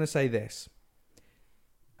actually going to say this.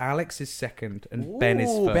 Alex is second, and Ben is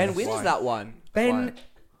Ooh, first. Ben wins Why? that one. Ben, Why?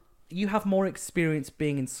 you have more experience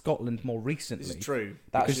being in Scotland more This recently is true.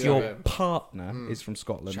 That's because true. your partner is from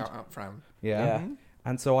Scotland. Shout out, Fran. Yeah. Yeah.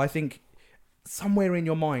 And so I think somewhere in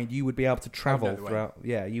your mind you would be able to travel the way. throughout.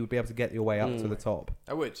 Yeah, you would be able to get your way up to the top,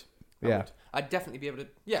 I would. Yeah. I'd definitely be able to.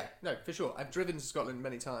 Yeah, no, for sure. I've driven to Scotland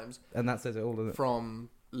many times and that says it all, doesn't it? from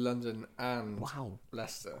London and Wow.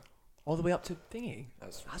 Leicester. All the way up to thingy.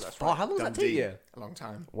 That's far. right. How long does that Dundee. take you? A long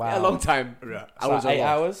time. Wow. Yeah, a long time. Yeah. Hours Like 8 or what?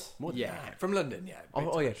 hours. More than Yeah, that. from London, yeah. Oh, big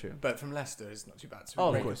oh, yeah, time. true. But from Leicester, it's not too bad. So Oh,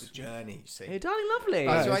 of we course. the journey, you see. Hey, darling, lovely.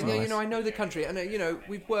 So That's I, nice. I know the country, and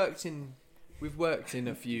we've worked in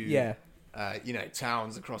a few, Yeah.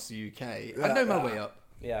 towns across the UK. I know my way up.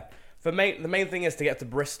 Yeah. The main thing is to get to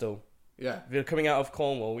Bristol. Yeah. If you're coming out of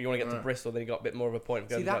Cornwall, you want to get to Bristol, then you got a bit more of a point of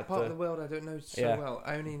going See that back part to. of the world I don't know so Yeah. well.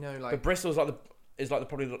 I only know like. But Bristol's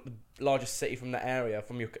probably the largest city from that area.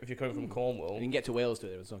 If you're coming from Cornwall, You can get to Wales to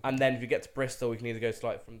there as well. and then if you get to Bristol, you can either go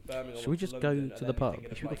to from Birmingham. Should we or just London, go and to then the you're pub?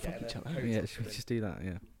 thinking of, Should we like, go fuck getting each a other? hotel Yeah, or should we something. just do that?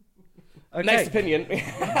 Yeah. Next opinion.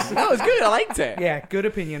 That was good. I liked it. Yeah, good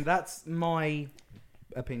opinion. That's my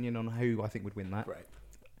opinion on who I think would win that. Right.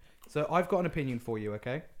 So I've got an opinion for you,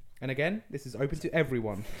 okay? And again, this is open to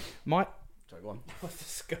everyone. Sorry, go on. That's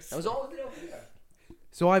disgusting. That was all.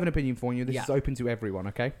 So I have an opinion for you. This Yeah. is open to everyone,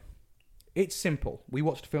 okay? It's simple. We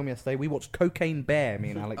watched a film yesterday. We watched Cocaine Bear.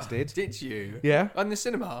 Me and Alex did. Did you? Yeah. On the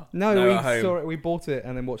cinema? No, No, we at home. saw it. We bought it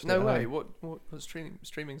and then watched it. No at way. home. What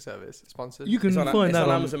streaming service sponsored? You can It's on, find it's that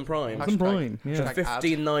on Amazon Prime. Amazon Hashtag- Prime. Yeah. hashtag-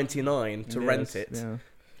 $15.99 to rent it. Yeah.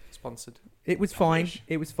 Sponsored. It was fine.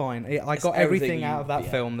 It was fine. I It's got everything everything out you- of that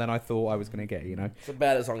yeah. film that I thought I was going to get. You know. It's a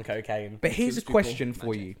bear that's on cocaine. But here's a Kills people. question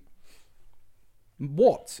for you.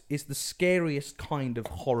 What is the scariest kind of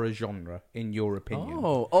horror genre in your opinion?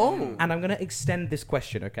 Oh. And I'm going to extend this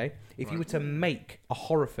question, okay? If you were to make a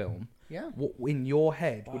horror film, Yeah. what in your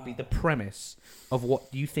head would be the premise of what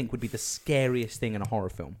you think would be the scariest thing in a horror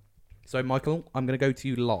film? So, Michael, I'm going to go to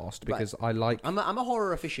you last because I like... I'm a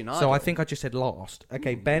horror aficionado. So I think I just said last.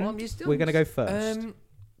 Okay, Ben, well, you still- we're going to go first.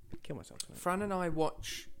 kill myself. Fran and I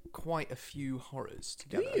watch quite a few horrors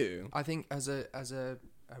together. you? I think as a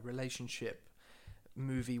relationship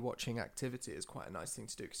movie watching activity is quite a nice thing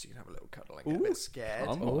to do because you can have a little cuddle and get a bit scared.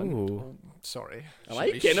 Come on. Oh, sorry. I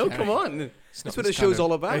like it. No, come on. It's That's not what this the show's kind of-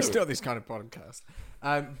 all about. It's not this kind of podcast.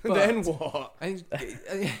 But Then what? I think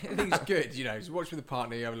it's good, just watch with a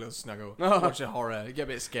partner, you have a little snuggle, watch a horror, you get a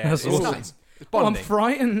bit scared. That's It's awesome. nice. It's Oh, I'm bonding.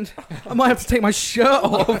 frightened. I might have to take my shirt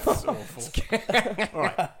off. That's awful. All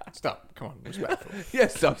right, stop. Come on, respectful.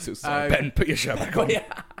 Yes, I'm so sorry. Ben, put your shirt back on.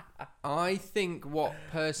 I think what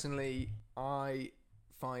personally I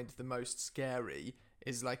find the most scary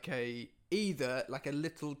is either a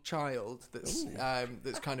little child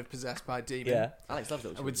that's kind of possessed by a demon. Yeah. Alex loves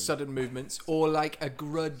those. With sudden movements, or like a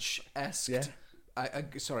grudge-esque. Yeah.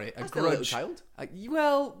 Sorry, a That's still a little grudge. child.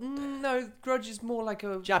 No, grudge is more like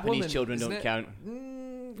a Japanese woman, children isn't don't it? count.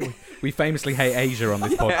 We famously hate Asia on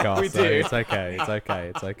this podcast, we so do. it's okay. It's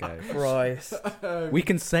okay. It's okay. Christ. We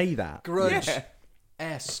can say that.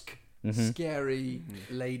 Grudge-esque, scary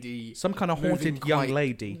lady. Some kind of moving haunted young quite-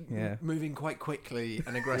 lady. Yeah. Moving quite quickly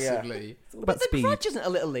and aggressively. But the speed. Grudge isn't a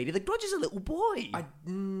little lady. The Grudge is a little boy.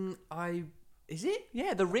 Is it?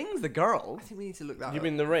 Yeah, the Ring's the girl. I think we need to look that You up.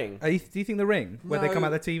 mean The Ring? Do you think The Ring, where they come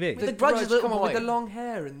out of the TV? The Grudge is a little come on, with boy. the long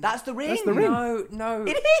hair and That's the Ring. That's the Ring. No.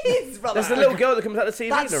 It is, brother. There's the little girl that comes out of the TV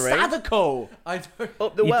That's in The Ring. Sadako. I don't.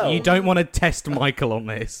 Up the well. You don't want to test Michael on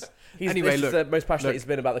this. Anyway, this is look, the most passionate he's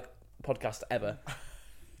been about the podcast ever.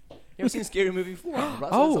 You ever seen Scary Movie 4?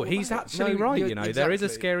 Oh, he's actually right. you're- You know, there is a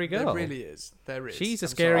exactly. scary girl. There really is. There is. She's a I'm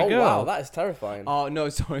scary Oh girl. wow, that is terrifying. Oh, no,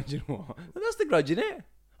 sorry. Do you know what? That's the Grudge, isn't it?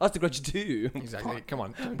 That's The Grudge 2. Exactly. Come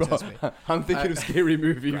on. Don't Bro, test me. I'm thinking of Scary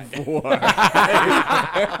Movie 4.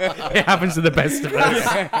 It happens to the best of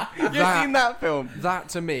us. You've seen that film? That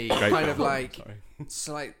to me, Great kind of film. like,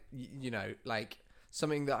 slight, like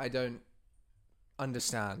something that I don't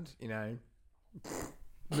understand.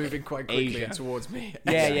 Moving quite quickly Asia. towards me.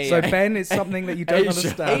 Yeah. So Ben, it's something that you don't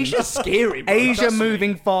understand. Asia's scary, bro. Asia Trust me.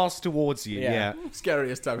 moving fast towards you. Yeah. Yeah.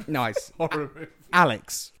 Scariest time. Nice. Horror movie.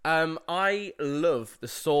 Alex. I love the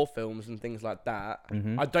Saw films and things like that.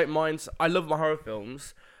 I don't mind. I love my horror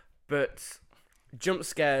films, but jump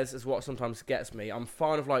scares is what sometimes gets me. I'm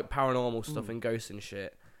fine of like paranormal stuff and ghosts and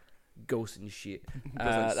shit.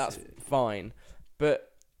 That's fine.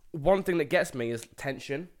 But one thing that gets me is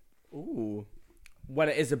tension. Ooh. When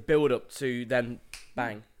it is a build up to then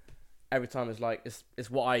bang. Every time is like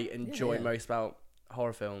it's what I enjoy most about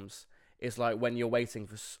horror films. It's like when you're waiting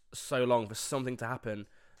for so long for something to happen,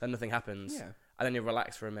 then nothing happens. Yeah. And then you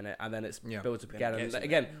relax for a minute, and then it's builds up Then again. it And gets you.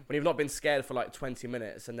 again, when you've not been scared for like 20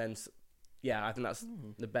 minutes, and then, I think that's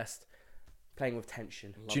the best, playing with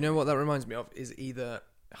tension. Do you know what that reminds me of? Is either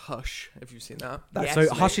Hush, if you've seen that, Yes, So mate.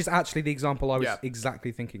 Hush is actually the example I was Yeah.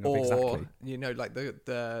 exactly thinking of. or Exactly. like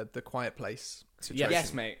the Quiet Place situation.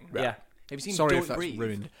 Yes, mate. Yeah. Have you seen Sorry Don't if that's Breathe?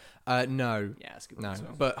 ruined. No. Yeah, it's a good. No, one as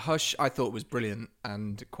well. but Hush I thought was brilliant,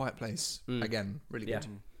 and Quiet Place again really Yeah.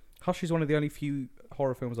 good. Hush is one of the only few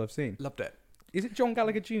horror films I've seen. Loved it. Is it John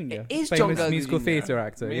Gallagher Jr.? It is Famous John Gallagher musical Jr. theatre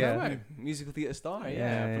actor. Yeah, musical theatre star. Yeah,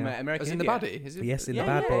 Yeah, from yeah. American As in the Idiot. baddie, is it? Yes, in Yeah, The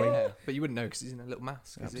Bad yeah, Boy. yeah. But you wouldn't know because he's in a little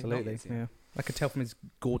mask. is he? Absolutely. Not, Yeah. I could tell from his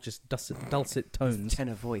gorgeous dulcet tones.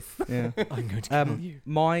 Tenor voice. Yeah. I'm going to kill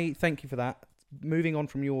you. Thank you for that. Moving on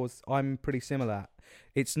from yours, I'm pretty similar.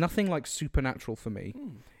 It's nothing like supernatural for me.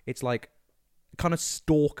 It's like kind of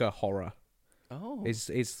stalker horror. Oh.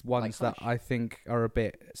 Is ones that Hush? I think are a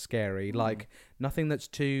bit scary. Like nothing that's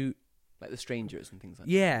too. Like The Strangers and things like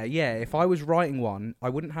Yeah. If I was writing one, I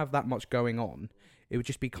wouldn't have that much going on. It would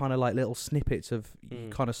just be kind of like little snippets of you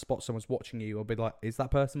kind of spot someone's watching you, or be like, is that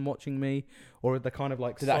person watching me? Or the kind of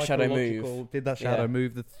like Did that shadow move? psychological- Did that shadow Yeah.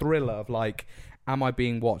 move? The thriller of like, am I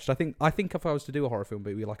being watched? I think if I was to do a horror film, it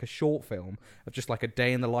would be like a short film of just like a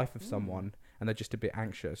day in the life of someone, and they're just a bit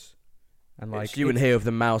anxious, and like It's you and here with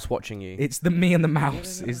the mouse watching you. it's the Me and the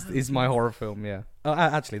Mouse is my horror film. Yeah.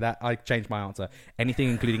 Actually, that I changed my answer. Anything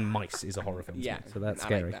including mice is a horror film. to Yeah, me, so that's I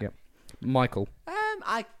scary. like that. Yeah. Michael.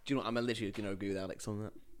 I'm literally going to agree with Alex on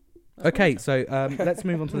that. Okay, so let's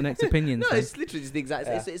move on to the next opinions. No, then. it's literally just the exact.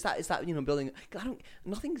 It's that building.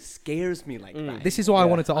 Nothing scares me like that. This is why I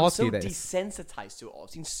wanted to I'm ask so you this. desensitized to it all. I've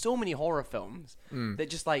seen so many horror films that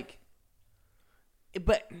just like,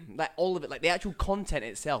 but like all of it, like the actual content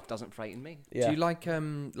itself doesn't frighten me. Yeah. Do you like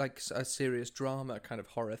a serious drama kind of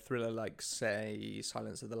horror thriller, like say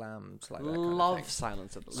Silence of the Lambs? Like that kind of Love thing?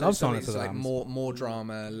 Silence of the Love Lambs. Silence of the like Lambs. more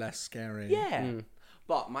drama, less scary. Yeah,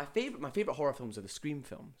 but my favorite horror films are the Scream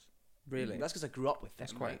films. Really? That's because I grew up with them.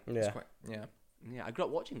 That's quite. Yeah. That's quite. Yeah. Yeah, I grew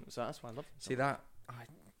up watching them, so that's why I love them. See that? I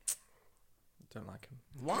don't like them.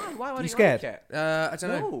 Why? You scared? Like it? I don't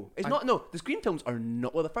know. No, it's not. No, the Scream films are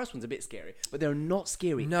not. Well, the first one's a bit scary, but they're not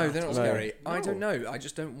scary. No, at they're not all. scary. No. I don't know. I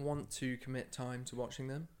just don't want to commit time to watching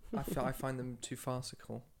them. I find them too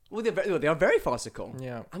farcical. Well, they are very farcical.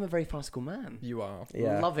 Yeah. I'm a very farcical man. You are.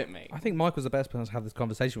 Yeah. Love it, mate. I think Michael's the best person to have this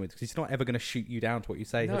conversation with because he's not ever going to shoot you down to what you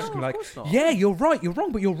say. No, He's just of going to be course like, not. yeah, you're right, you're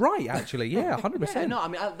wrong, but you're right, actually. Yeah, 100%. Yeah, no, I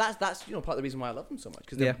mean that's part of the reason why I love them so much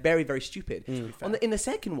because they're Yeah. very very stupid. fair. In the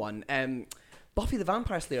second one, Buffy the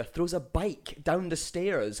Vampire Slayer throws a bike down the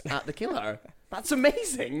stairs at the killer. That's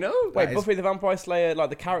amazing, no? Wait, is- Buffy the Vampire Slayer, like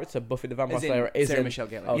the character Buffy the Vampire As in Slayer is Sarah in Michelle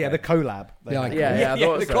Gellar. Okay. Yeah, the collab. they Yeah, make. Yeah, I Yeah,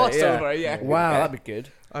 thought the so, crossover, yeah. Wow, that'd be good.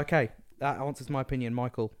 Okay, that answers my opinion,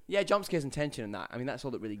 Michael. Yeah, jump scares and tension and that. I mean, that's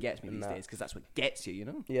all that really gets me these And that. days because that's what gets you, you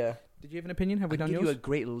know? Yeah. Did you have an opinion? Have we I done can give yours? you a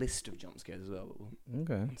great list of jump scares as well. But we'll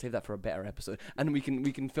Okay. save that for a better episode. And we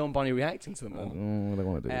can film Bonnie reacting to them all. I don't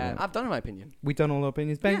want to do that. I've done my opinion. We've done all our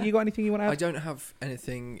opinions. Ben, Yeah. you got anything you want to I add? don't have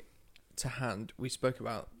anything to hand. We spoke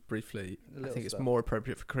about briefly. I little think it's stuff. more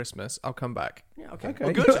appropriate for Christmas. I'll come back. Yeah, okay. Okay.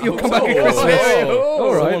 Oh, good. You'll come back at Oh, Christmas. oh,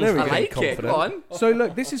 All right, someone's there we I go. like it. Go on. So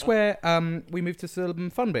look, this is where we move to some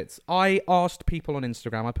fun bits. I asked people on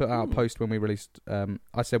Instagram. I put out a post when we released.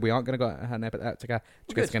 I said we aren't going to go an episode.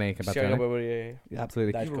 Showing up everybody.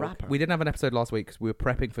 Absolutely. That's You're a cool. rapper. We didn't have an episode last week because we were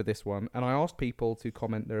prepping for this one, and I asked people to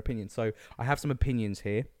comment their opinions. So I have some opinions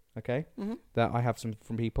here, okay, that I have some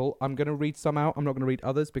from people. I'm going to read some out. I'm not going to read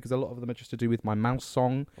others because a lot of them are just to do with my mouse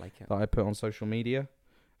song Like it. that I put on social media.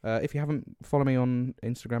 If you haven't, follow me on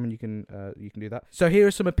Instagram, and you can do that. So here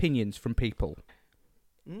are some opinions from people: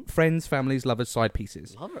 friends, families, lovers, side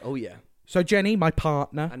pieces. Love her. Oh, yeah. So Jenny, my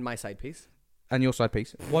partner, And my side piece. and your side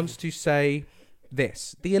piece, wants to say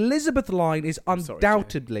this. The Elizabeth line is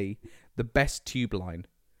undoubtedly the best tube line.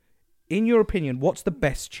 In your opinion, what's the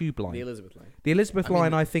best tube line? The Elizabeth line. The Elizabeth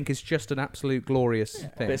line, I think, is just an absolute glorious thing.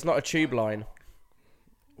 But it's not a tube line.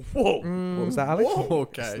 Whoa. What was that, Alex?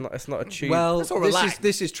 Okay. It's not a tube. Well, Let's all relax.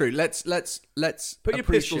 this is true. Let's Put your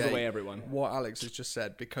pistols appreciate away, everyone. what Alex has just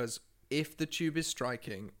said, because if the tube is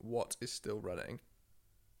striking, what is still running?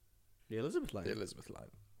 The Elizabeth line. The Elizabeth line.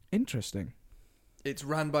 Interesting. It's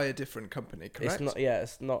ran by a different company, correct? It's not. Yeah,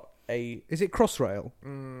 it's not a. Is it Crossrail?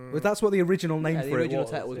 Well, that's what the original name Yeah, for the original it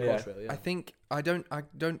was. title was yeah. Crossrail. Yeah. I think I don't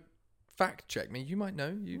fact check me. You might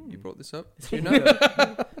know. You brought this up. Do you know?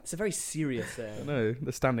 It's a very serious. No,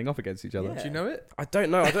 they're standing off against each other. Yeah. Do you know it? I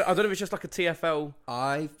don't know. I don't know if it's just like a TFL.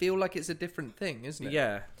 I feel like it's a different thing, isn't it?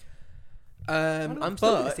 Yeah. I'm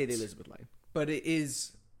still going to say the Elizabeth line. But it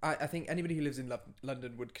is. I think anybody who lives in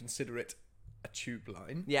London would consider it a tube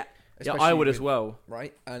line. Yeah. Yeah, I especially would as with- well.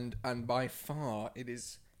 Right, and by far it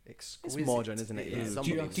is exquisite. It's modern, isn't it? Yeah, it's is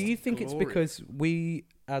unbelievable. just Do you think it's glorious. because we,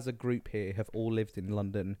 as a group here, have all lived in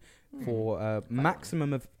London for a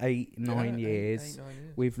maximum of 8-9 years? 8, 9 years.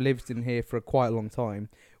 We've lived in here for quite a long time.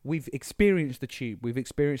 We've experienced the tube. We've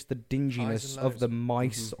experienced the dinginess Highs and of the lows.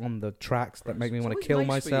 mice on the tracks that make me It's want to always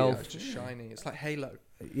kill nice for you. myself. It's just shiny. It's like Halo.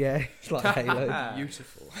 Yeah, it's like Halo.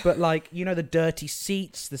 Beautiful. But like, you know, the dirty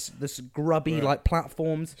seats, this grubby Right. like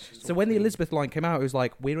platforms. It's So when the awful. Elizabeth line came out, it was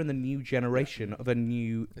like we're in the new generation of a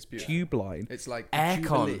new It's beautiful. tube line. It's like the Aircon.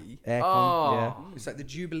 Jubilee. Aircon, Oh. It's like the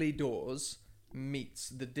Jubilee doors meets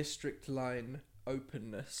the District Line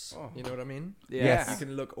openness. You know what I mean? Yeah. Yes. You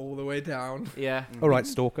can look all the way down. Yeah. All right,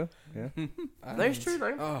 Stalker. Yeah, That's true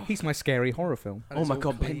though. Oh, he's my scary horror film. and Oh it's my all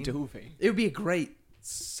god, clean. bent over. It would be a great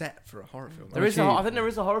set for a horror film. There is. Actually- I think there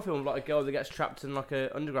is a horror film like a girl that gets trapped in like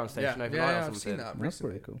a underground station yeah, overnight yeah, or I've something. seen that That's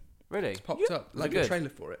recently. pretty cool. Really? Popped up like a good? trailer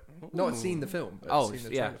for it. Not seen the film, but Oh, seen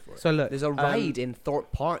the yeah. trailer for it. So look, There's a ride in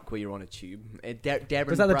Thorpe Park where you're on a tube. Darren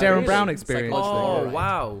Was that the Darren Brown It's like experience? a Oh ride.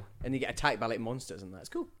 wow. And you get attacked by like monsters and that's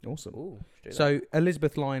cool. awesome. Ooh, should do that. So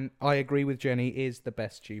Elizabeth line, I agree with Jenny, is the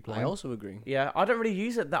best tube line. I also agree. yeah, I don't really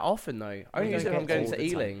use it that often though. I only You use it don't if I'm get going all to the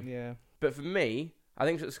time. Ealing. Yeah. But for me, I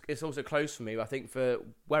think it's also close for me. But I think for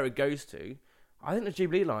where it goes to, I think the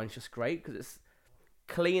Jubilee line is just great because it's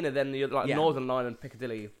cleaner than the like Yeah. Northern Line and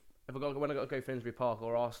Piccadilly. When I got to go Finsbury Park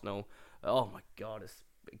or Arsenal, oh my god, it's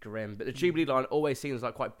a bit grim. But the Jubilee line always seems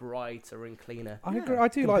like quite brighter and cleaner. I agree. I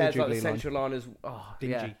do like Compared the to Jubilee the line. Central line is oh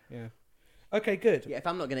Dingy. yeah. Yeah. Okay, good. Yeah, if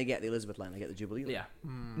I'm not going to get the Elizabeth line, I get the Jubilee line. Yeah.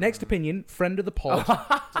 Next opinion, friend of the pod.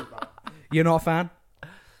 You're not a fan?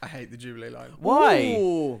 I hate the Jubilee line. Why?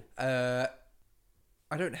 Ooh.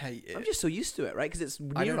 I don't hate it. I'm just so used to it, right? Because it's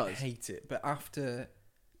I near don't us. hate it, but after,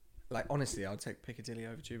 like, honestly, I'll take Piccadilly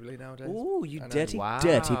over Jubilee nowadays. Ooh, you I know. dirty, Wow.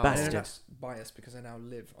 dirty I know I know bastard. that's biased because I now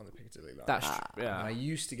live on the Piccadilly line. That's And I yeah.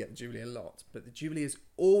 used to get the Jubilee a lot, but the Jubilee is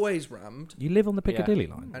always rammed You live on the Piccadilly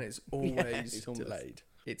line. and it's always it's almost- delayed.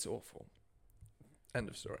 It's awful. End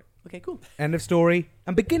of story. Okay, cool. End of story.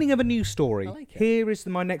 And beginning of a new story. I like it. Here is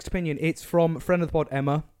my next opinion. It's from friend of the pod,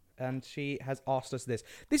 Emma. And she has asked us this.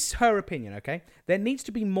 This is her opinion, okay? There needs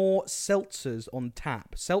to be more seltzers on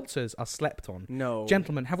tap. Seltzers are slept on. No.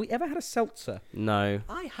 Gentlemen, have we ever had a seltzer? No,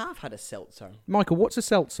 I have had a seltzer. Michael, what's a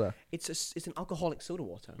seltzer? It's an alcoholic soda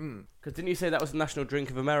water. because didn't you say that was the national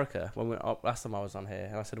drink of America when last time I was on here?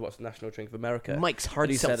 And I said, "What's the national drink of America?" Mike's And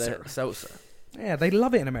hard you said seltzer. a seltzer. Yeah, they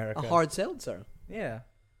love it in America. A hard seltzer. Yeah.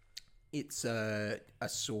 It's a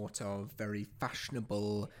sort of very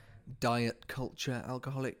fashionable diet culture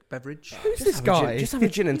alcoholic beverage. Who's this guy? Just have a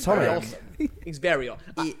gin and tonic. It's very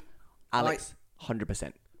awesome. It- Alex,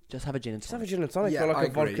 100%. Just have a gin and Just have a tonic. gin and tonic yeah, or like I a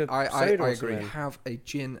agree. vodka I soda or agree. something. Have a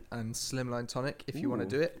gin and slimline tonic if you want to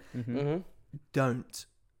do it. Mm-hmm. Don't.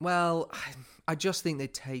 Well, I just think they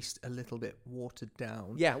taste a little bit watered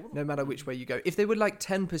down. Yeah. No matter which way you go. If they were like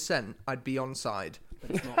 10%, I'd be on side.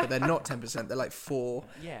 But they're not 10%. They're like 4.5.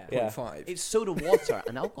 Yeah. It's soda water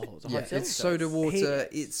and alcohol. It's a hard Yeah, seltzer. it's soda water.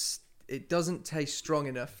 It doesn't taste strong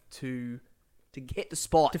enough to. To hit the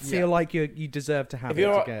spot. To feel like you deserve to have If it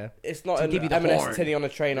you're, together. it's not To an give you the M&S horn. tinny on a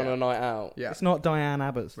train on Yeah. a night out. Yeah. It's not Diane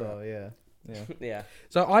Abbott style, yeah. Yeah.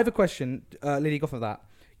 So I have a question, Lily, go for that.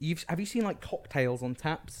 Have you seen like cocktails on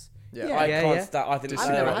taps? Yeah. Yeah. I Yeah, can't yeah. stand. I think it's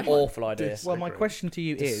I've never an had one. awful idea. Well, my question to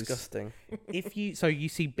you is, Disgusting. if you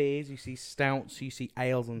see beers, you see stouts, you see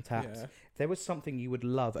ales on taps. Yeah. If there was something you would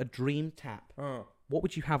love, a dream tap, Oh. what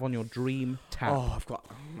would you have on your dream tap? Oh, I've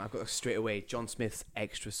got straight away. John Smith's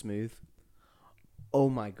Extra Smooth. Oh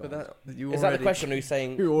my god. But you Is that the already- question? Are you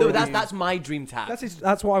saying? no, that's my dream tap.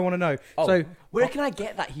 That's what I want to know. Oh. So Where can I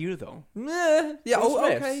get that here though? Yeah. John Oh,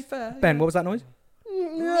 Smith's? okay. Fair. Ben, what was that noise?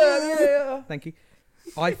 Yeah. Thank you.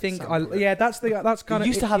 I think Sample it. yeah, that's kind You of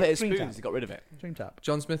used to have it at Dream Spoons. Tap. They got rid of it. Dream Tap.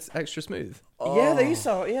 John Smith's Extra Smooth. Yeah, they used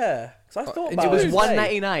to. Yeah, because I thought and about It was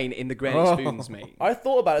today. $1.99 in the Granny Spoons, mate. I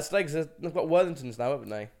thought about it today because they've got Worthingtons now, haven't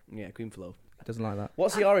they? Yeah, Queen Flo. Doesn't like that.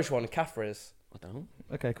 What's the Irish one? Caffrey's. I don't know.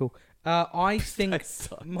 Okay, cool. I think That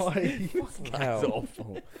sucks. my That's Hell.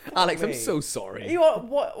 awful. Alex, I'm Me. so sorry. You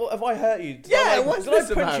what have I hurt you? Did Yeah, I, what's did I this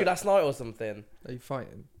punch about? you last night or something? Are you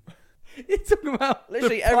fighting? you're talking about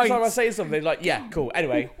Literally the every time I pints. say something, like, yeah, cool.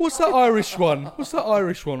 Anyway, What's that Irish one? What's that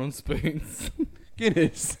Irish one on Spoons?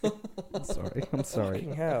 Guinness. I'm sorry. I'm sorry.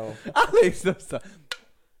 fucking hell. Alex, that's the...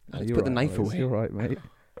 Alex, You're put the right, knife Alex, away. You're right, mate.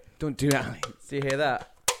 Don't do that, Alex. Do you hear that?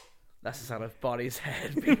 That's the sound of Bonnie's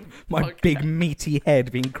head. being My fucked big out. meaty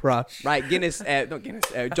head being crushed. Right, Guinness, not Guinness,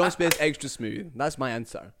 John Smith's Extra Smooth. That's my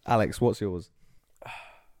answer. Alex, what's yours?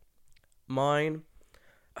 Mine.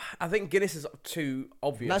 I think Guinness is too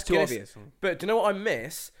obvious. That's too Guinness- obvious. But do you know what I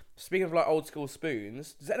miss? Speaking of like old school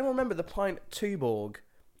spoons, does anyone remember the pint Tuborg?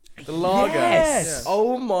 The lager. Yes!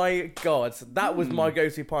 Oh my god, that was my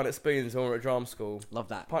go-to pint at Spoons when we were at drama school. Love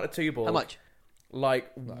that. Pint of Tuborg. How much?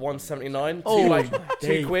 Like 179. Oh, like my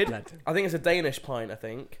 £2. God. I think it's a Danish pint. I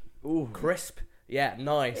think. Ooh. Crisp. Yeah,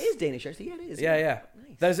 nice. It is Danish, actually. Yeah, it is. Yeah, yeah.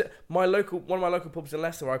 Nice. There's one of my local pubs in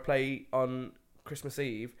Leicester where I play on Christmas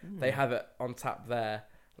Eve. They have it on tap there,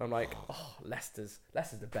 and I'm like, oh, Leicester's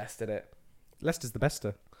the best in it, Leicester's the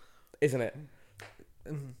bester. isn't it?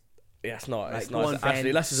 Yeah, it's not. Right, It's go not. on, Actually,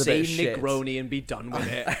 Ben. Leicester's a Say bit of shit. Negroni and be done with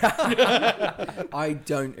it. I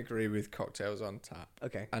don't agree with cocktails on tap.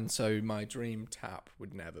 Okay. And so my dream tap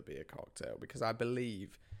would never be a cocktail because I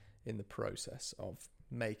believe in the process of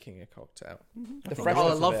making a cocktail. The Oh, freshness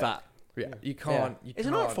I of love it. that. Yeah, you can't. You It's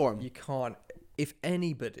an can't, art form. You can't. If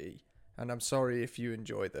anybody, and I'm sorry if you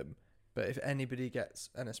enjoy them, but if anybody gets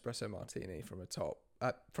an espresso martini from a top,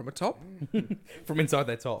 from From inside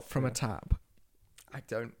their top. from a tap,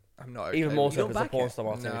 I'm not okay Even more with so it. if it's a back porn it? star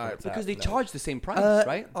martini. No, from a tap. Because they No. charge the same price,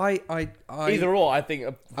 right? Either or, I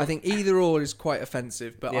think. I think either or is quite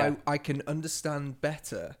offensive, but Yeah. I can understand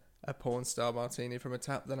better a porn star martini from a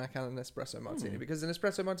tap than I can an espresso martini because an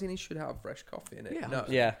espresso martini should have fresh coffee in it. Yeah. No,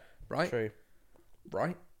 Yeah, right, true.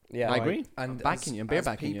 right. Yeah, I agree. And I'm backing you. I'm bare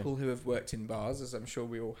backing you. people who have worked in bars, as I'm sure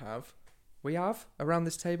we all have, around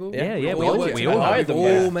this table. Yeah, yeah, We've we all all worked do. in We all bars. have. We've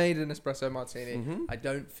Yeah. all made an espresso martini. Mhm. I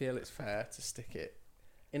don't feel it's fair to stick it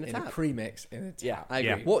In a in tap. a premix in a tap. Yeah. I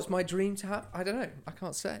agree. What's my dream tap? I don't know. I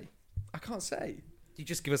can't say. You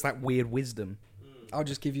just give us that weird wisdom. I'll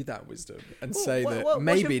just give you that wisdom and Well, say that what's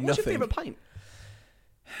maybe your, what's your nothing. favourite pint?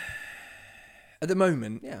 At the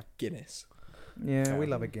moment, Yeah. Guinness. Yeah, we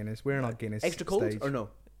love a Guinness. We're in our Guinness Extra cold stage. or no?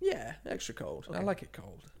 Yeah, extra cold. I Okay. like it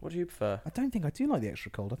cold. What do you prefer? I don't think I do like the extra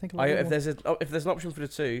cold. I think I like If the there's an option for the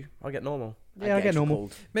two, I get normal. Yeah, I get extra normal.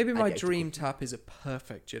 cold. Maybe I my get extra dream tap is a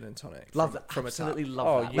perfect gin and tonic. Love from, that. from Absolutely a tap.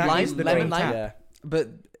 love that. you- That Lime, is the lemon, dream lime. tap. Yeah. But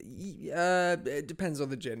it depends on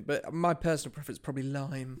the gin. But my personal preference is probably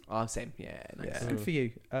lime. Oh, same. Yeah, nice. Yeah. Good for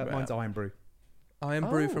you. Mine's iron brew. Iron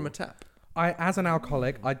brew Oh. from a tap. As an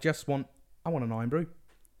alcoholic, I want an iron brew.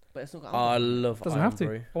 But it's not got I alcohol. love Doesn't iron have to.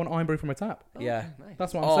 brew. I want iron brew from a tap. Oh, Yeah. okay, nice.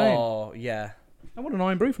 That's what I'm saying. Oh yeah. I want an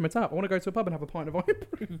iron brew from a tap. I want to go to a pub and have a pint of iron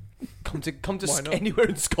brew. Come to Why not? anywhere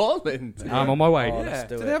in Scotland. I'm on my way. Oh, Yeah. let's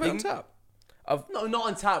do Do it. they have it on tap? No, not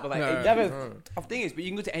on tap, but like No. the thing is, but you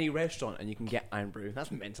can go to any restaurant and you can get iron brew.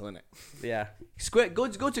 That's mental, isn't it? Yeah.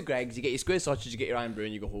 Go to Greg's, you get your square sausage, you get your iron brew,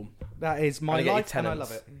 and you go home. That is my And you get your life, and I love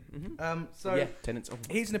tenants. it. So yeah, tenants. Oh.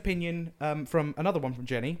 here's an opinion from another one from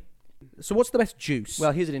Jenny. So what's the best juice?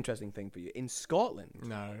 Well, here's an interesting thing for you. In Scotland,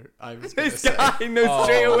 No, I was going to this say. guy knows Oh,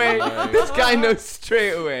 straight away. no. This guy knows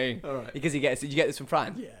straight away. All right. Because did you get this from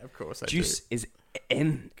Fran? Yeah, of course I Juice is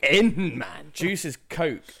in man. Juice is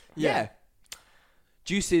Coke. Yeah.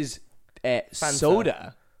 Juice is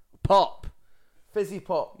soda, pop. Fizzy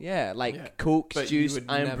pop. Yeah, like Yeah. Coke's But you juice, would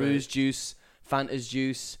Iron never- Brew's juice, Fanta's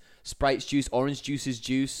juice, Sprite's juice, Orange Juice's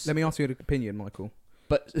juice. let me ask you an opinion, Michael.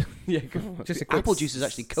 But yeah, go on. Just a quick apple juice is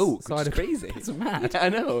actually Coke, which side is of- crazy. That's mad. Yeah, I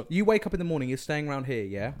know. You wake up in the morning, you're staying around here,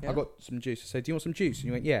 yeah? Yeah. I got some juice. I say, do you want some juice? And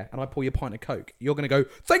you went, yeah. And I pour you a pint of Coke. You're going to go,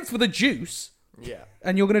 thanks for the juice. Yeah,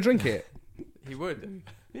 And you're going to drink it. he would.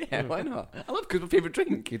 Yeah, why not? I love Coke's my favourite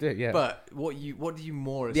drink. You do, yeah. But what do you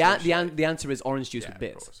more? The answer is orange juice with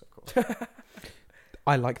bits. Of course.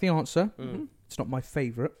 I like the answer. It's not my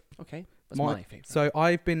favourite. Okay, that's my favourite. So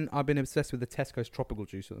I've been obsessed with the Tesco's tropical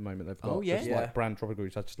juice at the moment. They've got Oh, yeah? this, Yeah. like brand tropical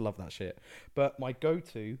juice. I just love that shit. But my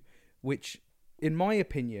go-to, which in my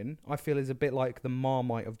opinion I feel is a bit like the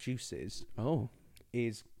Marmite of juices, Oh,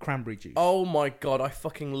 is cranberry juice. Oh my god, I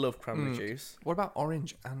fucking love cranberry juice. What about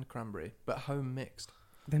orange and cranberry, but home mixed?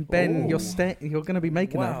 Then Ben, Oh. you're going to be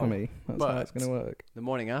making that Wow. for me. That's how it's But- going to work. The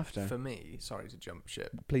morning after. For me, sorry to jump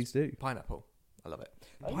ship. Please do. Pineapple. I love it.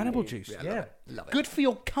 Pineapple juice. Yeah, Yeah. love it. Love it. Good for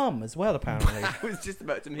your cum as well, apparently. I was just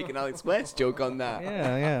about to make an Alex West joke on that.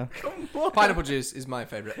 yeah. Pineapple juice is my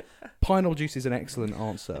favourite. Pineapple juice is an excellent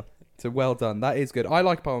answer. So well done. That is good. I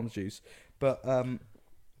like pineapple juice, but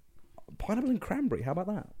pineapple and cranberry. How about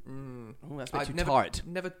that? Oh, that's a bit I've too never, tart.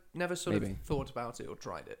 never sort Maybe. of thought about it or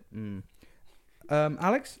tried it.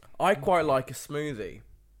 Alex? I quite like a smoothie,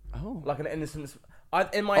 Oh. like an innocent.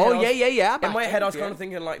 In my Oh, head, yeah. In my head, I was Yeah. kind of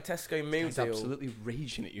thinking like Tesco meal He's deal. absolutely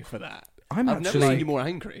raging at you for that. I'm I've never seen you actually. more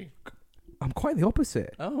angry. I'm quite the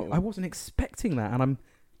opposite. Oh. I wasn't expecting that, and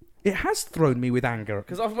it has thrown me with anger.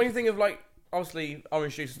 Because when you think of like obviously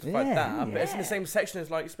orange juice and stuff like Yeah, that, but it's in the same section as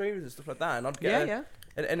like smoothies and stuff like that, and I'd get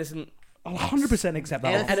an innocent I'll 100% accept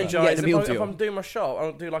that. Yeah, answer. energized. the meal if deal. I'm doing my shop,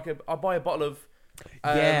 I'll do like I'll buy a bottle of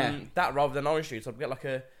Yeah. that rather than orange juice. I'd get like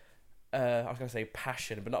a I was gonna say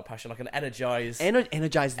passion, but not passion, like an energized.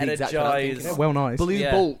 Energize the exact word I'm thinking Energize. of. Well, nice. Blue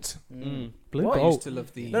Yeah. Bolt. Blue What? I Bolt. used to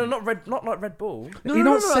love the. No, not red, not like Red Bull. No, You're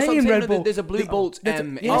no, not no, that's what I'm saying Red No, Bull. There's a Blue Bolt.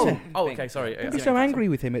 yeah. Oh, okay, sorry. Don't be so angry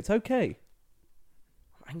with him. It's okay.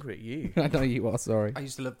 I'm angry at you. I know you are. Sorry. I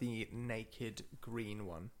used to love the naked green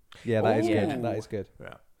one. Yeah, that is Ooh. good. That is good.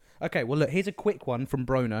 Yeah. Okay, well, look, here's a quick one from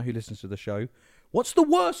Brona, who listens to the show. What's the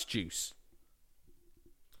worst juice?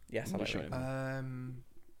 Yes, I know. Sure. I'm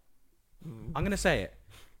going to say it.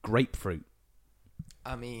 Grapefruit.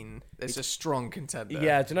 I mean, it's a strong contender.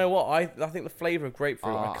 Yeah, do you know what? I think the flavour of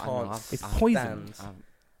grapefruit Oh, I I know, can't. I've- It's I've- poison.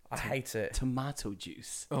 I hate it. Tomato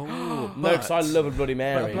juice. Oh No, because I love a Bloody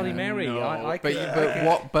Mary. Bloody Mary. No. I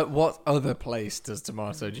But what other place does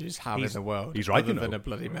tomato juice have in the world? he's right, other you than know. a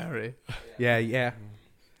Bloody Mary. Yeah.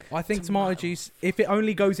 I think tomato juice, if it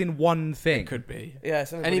only goes in one thing. It could be. Yeah,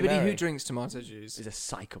 it's only Anybody Bloody who Mary. drinks tomato juice, Is a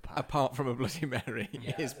psychopath. apart from a Bloody Mary,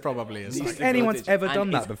 is probably a If psychopath. anyone's ever And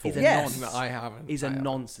done that is- before. is a Yes. nonce. I haven't. Is I a haven't.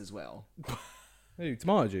 nonce as well. Ooh,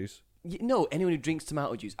 tomato juice. No, anyone who drinks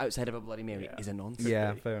tomato juice outside of a Bloody Mary is a nonce.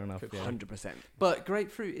 Yeah, fair enough. Yeah. 100%. But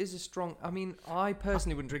grapefruit is a strong. I mean, I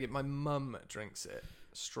personally wouldn't drink it. My mum drinks it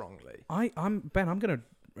strongly. I'm going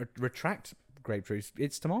to retract grapefruit.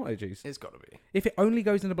 It's tomato juice. It's got to be. If it only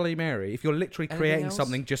goes in a Bloody Mary, if you're literally Anything creating else?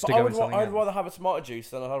 something just But to I go would in something I'd else. rather have a tomato juice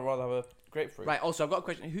than I'd rather have a grapefruit. Right, also, I've got a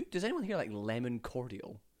question. Does anyone here like lemon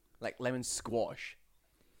cordial? Like lemon squash?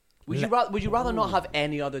 Would you rather not have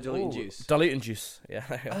any other diluted juice? Diluting juice. Yeah.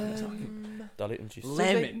 Diluting juice.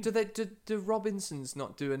 Lemon. Do Robinsons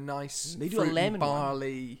not do a nice? They do a fruit and lemon one.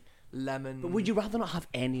 barley lemon. But would you rather not have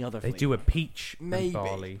any other They flavour? do a peach Maybe. and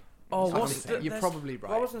barley. Oh, I what's think the, you're there's- probably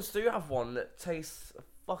right. Robinsons do have one that tastes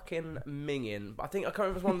fucking minging. But I can't remember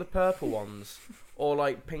if it's one of the purple ones or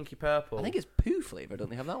like pinky purple. I think it's poo flavour. Don't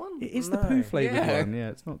they have that one? It is the No. poo flavoured Yeah. one. Yeah,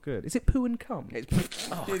 it's not good. Is it poo and cum? It's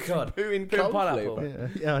Oh god. poo and Poo and cum pineapple.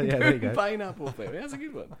 flavour. Yeah, there you go. Pineapple flavour. That's a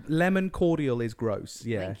good one. Lemon cordial is gross.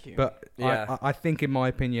 Yeah, Thank you. but Yeah. I think, in my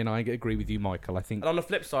opinion, I agree with you, Michael. I think And on the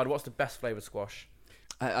flip side, what's the best flavoured squash?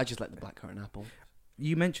 I just like the blackcurrant apple.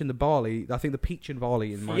 you mentioned the barley. I think the peach and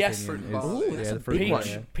barley, in my Yes. opinion, Fruit is barley. Ooh, that's yeah, a the fruit big one,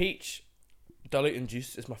 Peach, yeah. peach diluting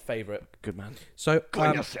juice is my favourite. Good man. So, Go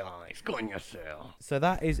on yourself. so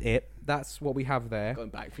that is it. That's what we have there. Got him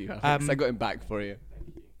back for you, Alex. I got him back for you.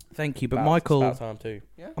 Thank you, but It's Michael, about time too.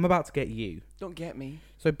 I'm about to get you. Don't get me.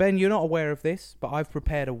 So Ben, you're not aware of this, but I've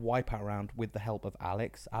prepared a wipeout round with the help of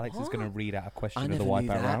Alex. Alex is going to read out a question I of the never knew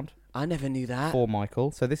wipeout that. round I never knew that. for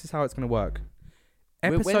Michael. So this is how it's going to work.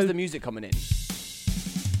 When's Episode the music coming in?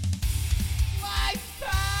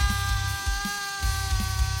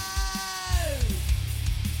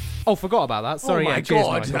 Oh, forgot about that. Sorry, my yeah, cheers,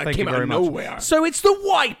 God, Michael. that Thank came you out very of much. nowhere. So it's the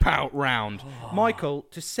wipeout round, Michael.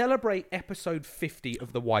 To celebrate episode 50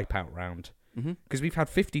 of the wipeout round, because we've had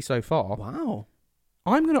 50 so far. Wow.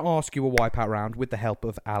 I'm going to ask you a wipeout round with the help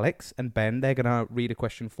of Alex and Ben. They're going to read a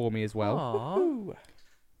question for me as well.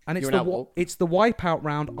 And it's You're the an outlaw. it's the wipeout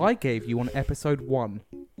round I gave you on episode 1.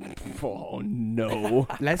 Oh no.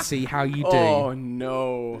 Let's see how you do. Oh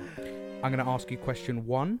no. I'm going to ask you question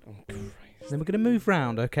 1. Then we're going to move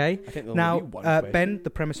round, okay? I think there'll Now, only be one question. Ben, the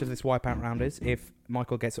premise of this wipeout round is if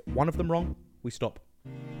Michael gets one of them wrong, we stop.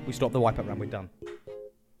 We stop the wipeout round. We're done.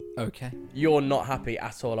 Okay. You're not happy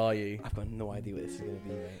at all, are you? I've got no idea what this is going to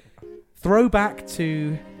be, mate. Throwback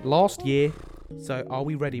to last year. So, are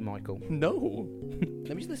we ready, Michael? No.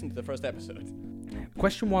 Let me just listen to the first episode.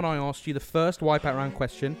 Question 1, I asked you the first wipeout round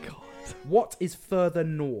question. God. What is further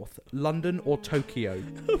north, London or Tokyo?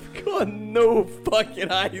 I've got no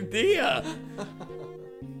fucking idea.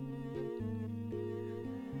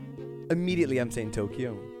 Immediately, I'm saying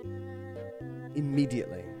Tokyo.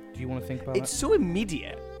 Immediately. Do you want to think about It's so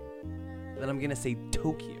immediate. then I'm gonna say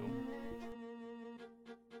Tokyo.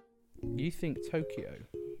 You think Tokyo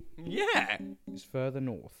Yeah. is further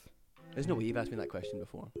north? There's no way you've asked me that question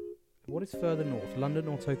before. What is further north, London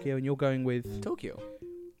or Tokyo? And you're going with Tokyo.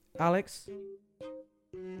 Alex?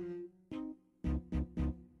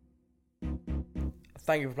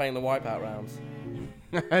 Thank you for playing the wipeout rounds.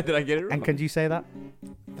 Did I get it wrong? And can you say that?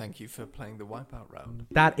 Thank you for playing the wipeout round.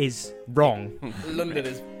 That is wrong. London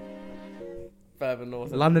is further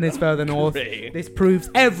north. London is further north. This proves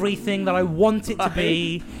everything that I want it to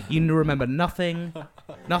be. You remember nothing.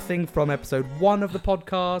 Nothing from episode 1 of the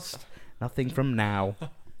podcast. Nothing from now. Do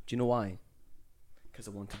you know why? Because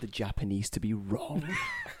I wanted the Japanese to be wrong.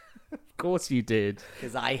 Of course you did.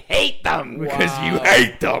 Because I hate them. Because you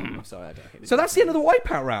hate them. I'm sorry, I don't hate So that's the end of the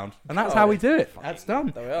wipeout round. And that's how we do it. That's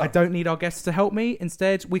done. There we are. I don't need our guests to help me.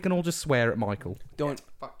 Instead, we can all just swear at Michael. Don't.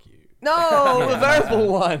 Fuck you. No, the verbal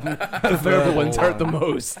one. The verbal ones hurt the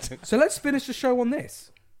most. So let's finish the show on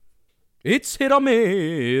this. It's hit or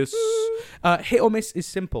miss. Hit or miss is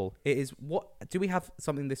simple. It is what do we have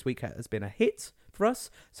something this week that has been a hit for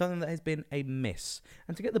us, something that has been a miss.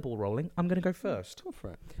 And to get the ball rolling, I'm going to go first. Go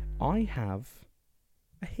for it. I have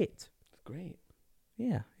a hit. Great.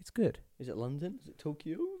 Yeah, it's good. Is it London? Is it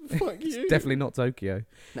Tokyo? Fuck It's you. definitely not Tokyo.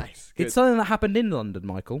 Nice. Good. It's something that happened in London,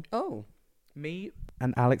 Michael. Oh, Me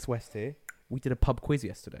and Alex West here, we did a pub quiz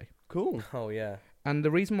yesterday. cool. Oh yeah. And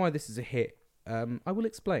the reason why this is a hit, I will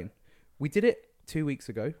explain. We did it 2 weeks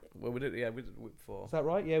ago. Well, we did the week before. Is that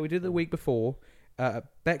right? Yeah, we did it the week before. At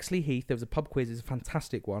Bexley Heath, there was a pub quiz. It's a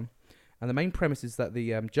fantastic one. And the main premise is that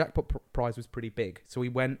the jackpot prize was pretty big. So we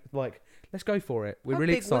went, like, let's go for it. We're How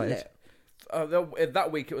really big was excited. it?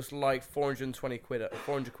 That week it was like 420 quid,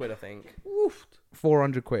 400 quid I think.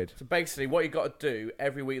 400 quid. So basically what you got to do,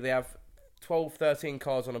 every week they have 12, 13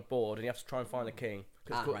 cards on a board and you have to try and find the king.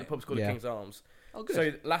 Because right. the pub's called Yeah. the King's Arms. Oh, good.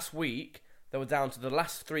 So last week they were down to the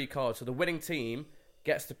last 3 cards. So the winning team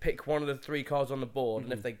gets to pick one of the 3 cards on the board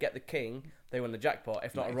and if they get the king, they win the jackpot.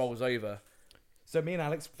 If not, it rolls over. So me and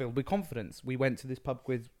Alex, filled with confidence, we went to this pub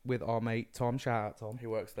quiz with our mate Tom. Shout out Tom. Who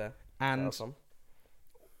works there? And Awesome.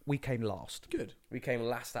 we came last. Good. We came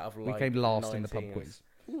last out of like We came last in the pub 19s. quiz.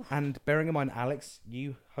 And bearing in mind, Alex,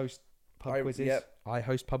 you host pub quizzes. Yep. I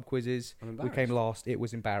host pub quizzes. I'm We came last. It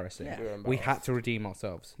was embarrassing. Yeah. We were We had embarrassed. to redeem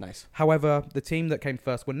ourselves. Nice. However, the team that came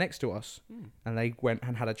first were next to us, and they went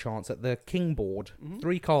and had a chance at the king board.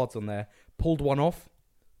 3 cards on there. Pulled one off.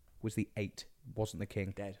 Was the 8. Wasn't the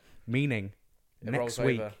king. Dead. Meaning, It next rolls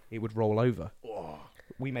week over. it would roll over.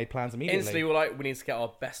 We made plans immediately. Instantly, we're like, we need to get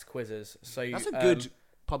our best quizzes. So That's a good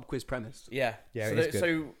pub quiz premise. Yeah. Yeah, So, it is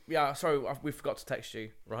good. yeah. Sorry, we forgot to text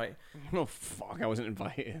you. Right. Oh, fuck. I wasn't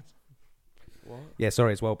invited. Yeah,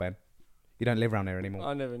 sorry as well, Ben. You don't live around here anymore.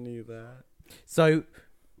 I never knew that. So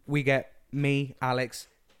we get me, Alex,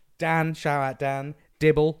 Dan, shout out Dan,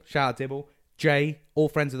 Dibble, shout out Dibble, Jay, all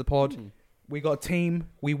friends of the pod. We got a team.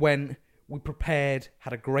 We went. We prepared.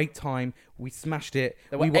 Had a great time. We smashed it.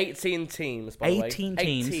 There were we 18 teams. By the way. 18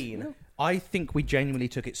 teams. 18. I think we genuinely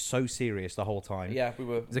took it so serious the whole time. Yeah, we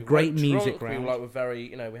were. It was a we great weren't music drunk, round. We were like, we're very.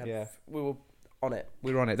 You know, we had. Yeah. We were on it.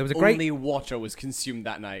 We were on it. There was a great. Only water was consumed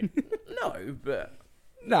that night. No, but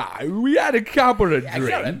No, we had a couple of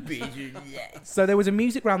drinks. So there was a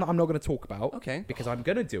music round that I'm not going to talk about. Okay. Because I'm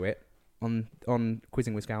going to do it on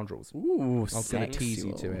Quizzing with Scoundrels. Ooh, I was going to tease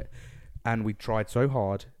you to it. And we tried so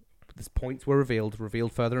hard. The points were revealed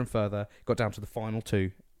further and further. Got down to the final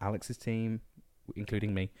 2. Alex's team,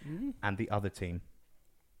 including me, and the other team.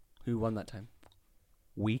 Who won that time?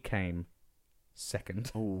 We came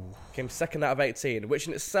second. Oh, came second out of 18, which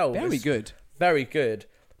in itself very is good. very good.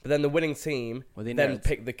 But then the winning team Were they then nerds?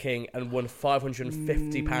 picked the king and won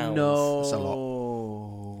 £550. No, That's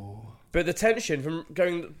a But the tension from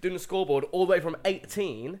doing the scoreboard all the way from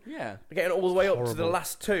 18, Yeah, getting all the way up to the horrible.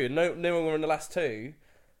 last 2. No one were in the last 2.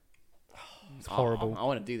 It's horrible. I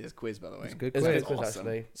want to do this quiz, by the way. It's a good It's a quiz. good quiz, awesome.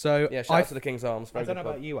 actually. So Yeah, shout I out to the King's Arms. I Very don't know good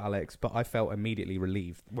about pub. you, Alex, but I felt immediately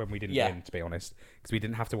relieved when we didn't Yeah. win, to be honest, because we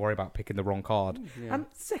didn't have to worry about picking the wrong card. Yeah. And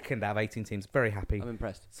second out of 18 teams, very happy. I'm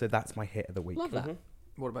impressed. So that's my hit of the week. Love that. Mhm.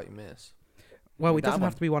 What about your miss? Well, it That doesn't one.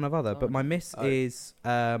 have to be one of other, but Oh. my miss Oh. is...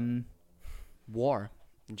 War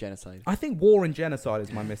and genocide. I think war and genocide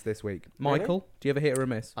is my miss this week. Really? Michael, do you have a hit or a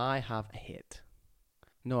miss? I have a hit.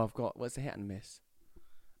 No, I've got. What's a hit and miss?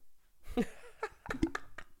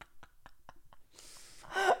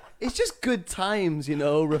 It's just good times, you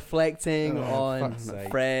know, reflecting Oh, on fuck's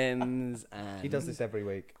sake. friends and He does this every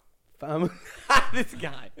week. family. This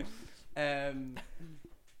guy.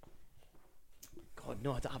 God,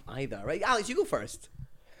 no, I don't have either. Right, Alex, you go first.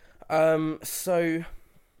 So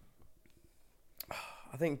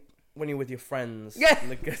I think when you're with your friends. Yeah.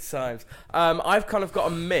 And the good times. I've kind of got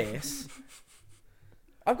a miss.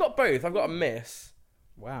 I've got both. I've got a miss.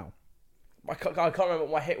 Wow. I can't remember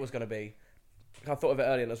what my hit was going to be. I thought of it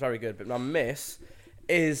earlier and it was very good. But my miss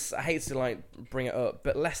is, I hate to like bring it up,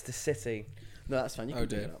 but Leicester City. No, that's fine. You can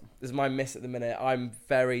do it up. This is my miss at the minute.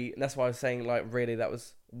 That's why I was saying, like, really,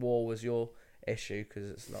 War was your issue because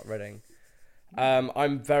it's not Reading.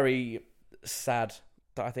 I'm very sad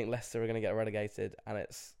that I think Leicester are going to get relegated, and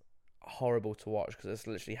it's horrible to watch because it's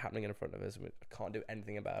literally happening in front of us and we can't do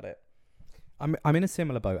anything about it. I'm in a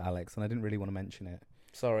similar boat, Alex, and I didn't really want to mention it.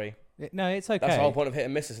 Sorry. No, it's okay. That's the whole point of hit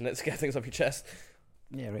and miss, isn't it? To get things off your chest.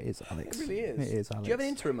 Yeah, it is, Alex. It really is. It is, Alex. Do you have an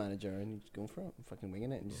interim manager and you just go for it, fucking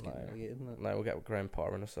winging it and just get relegated, isn't it? No, we'll get Graham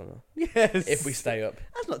Potter in the summer. Yes. If we stay up.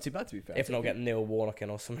 That's not too bad, to be fair. If not, get Neil Warnock in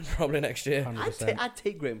or something probably next year. 100%. I'd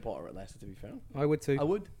take Graham Potter at Leicester, to be fair. I would too. I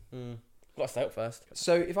would. Got to stay up first.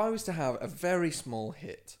 So if I was to have a very small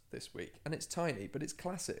hit this week, and it's tiny, but it's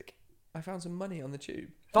classic, I found some money on the tube.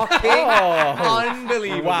 Fucking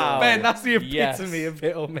unbelievable. Wow. Ben, that's the Yes. epitome of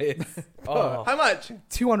hit or miss. Oh. How much?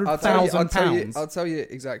 £200,000. I'll tell you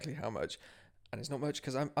exactly how much. And it's not much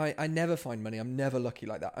because I never find money. I'm never lucky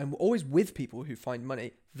like that. I'm always with people who find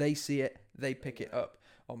money. They see it. They pick it up.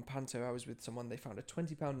 On Panto, I was with someone. They found a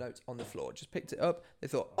 £20 note on the floor. Just picked it up. They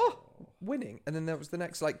thought, oh, winning. And then that was the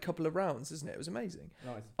next like couple of rounds, isn't it? It was amazing.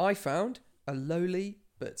 Nice. I found a lowly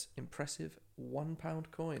but impressive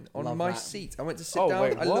 £1 coin on Love my that. seat. I went to sit Oh, down.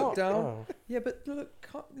 wait, I what? looked down. Oh. Yeah, but look,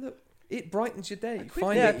 it brightens your day. quick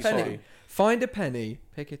Find little a penny. penny. Find a penny.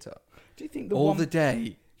 Pick it up. Do you think the All one the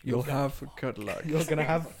day you'll have good luck. you're going to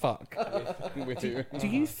have fuck? With you. Do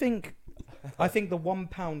you think... I think the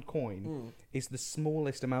 £1 coin is the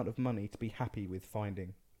smallest amount of money to be happy with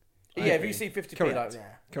finding. Yeah, if you see 50p, Correct. like,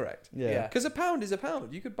 Correct. Yeah. Because a pound is a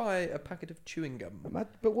pound. You could buy a packet of chewing gum.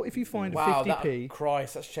 But what if you find wow, 50p?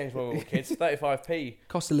 Christ, that's changed when we were kids. 35p.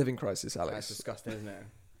 Cost of living crisis, That's Alex. disgusting, isn't it?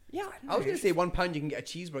 Yeah, I was going to say £1 you can get a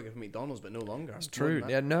cheeseburger from McDonald's, but no longer. It's true.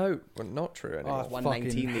 Yeah, no, well, not true anymore. I 1.19 fucking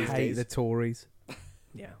these hate days. the Tories.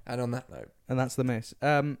 Yeah. And on that note, And that's the miss.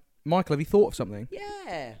 Michael, have you thought of something?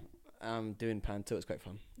 Yeah. I'm doing panto. It's quite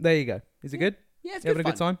fun. There you go. Is it good? Yeah, it's You good having a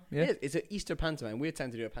good fun. time? Yeah. It is. It's an Easter pantomime. Weird time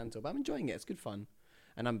to do a panto, but I'm enjoying it. It's good fun.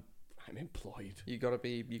 And I'm employed. you gotta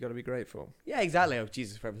be grateful. Yeah, exactly. Oh,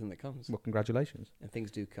 Jesus, for everything that comes. Well, congratulations. And things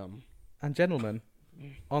do come. And gentlemen,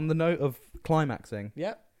 on the note of climaxing,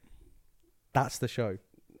 Yeah. that's the show.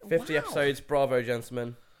 50 Wow. episodes. Bravo,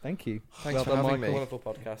 gentlemen. Thank you. Thanks Well for done, having Michael. me. Wonderful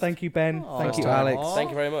podcast. Thank you, Ben. Aw. Thank you, First time. Alex. Thank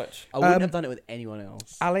you very much. I wouldn't Um, have done it with anyone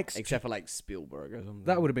else. Alex, Except for like Spielberg or something.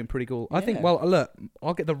 that would have been pretty cool. I think, Yeah. well, look,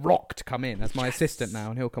 I'll get The Rock to come in as my assistant now,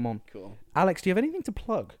 and he'll come on. Cool. Alex, do you have anything to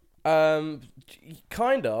plug?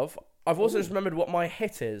 Kind of. I've also just remembered what my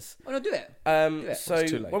hit is. Oh, no, do it. So It's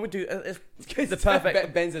too late. when we do, it's the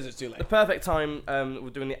perfect Ben says it's too late. the perfect time. We're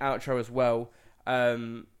doing the outro as well.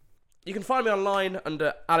 You can find me online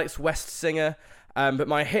under Alex West Singer. But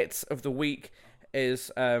my hit of the week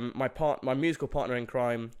is my musical partner in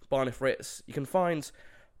crime, Barney Fritz. You can find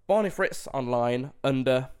Barney Fritz online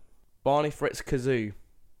under Barney Fritz Kazoo.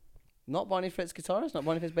 Not Barney Fritz guitars, not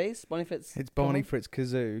Barney Fritz bass, Barney Fritz. It's Barney drummer? Fritz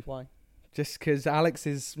Kazoo. Why? Just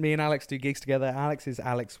because me and Alex do gigs together. Alex is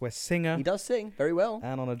Alex West Singer. He does sing very well.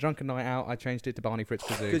 And on a drunken night out, I changed it to Barney Fritz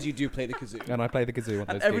Because Kazoo. you do play the kazoo. And I play the kazoo on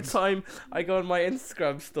And those every gigs. time I go on my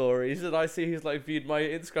Instagram stories and I see who's like viewed my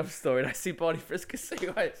Instagram story and I see Barney Fritz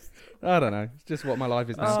Kazoo, I don't know. It's just what my life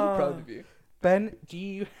is I'm now. so proud of you. Ben, do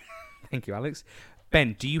you... Thank you, Alex.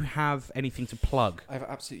 Ben, do you have anything to plug? I have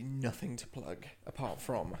absolutely nothing to plug apart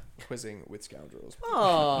from quizzing with scoundrels.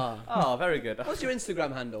 Oh, very good. what's your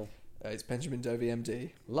Instagram handle? It's Benjamin Dovey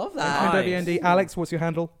MD. Love And that. Nice. WND. Alex, what's your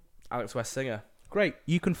handle? Alex West Singer. Great.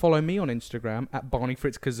 You can follow me on Instagram at Barney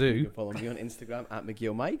Fritz You Kazoo. can follow me on Instagram at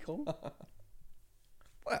McGill Michael.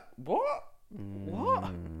 What?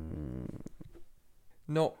 What?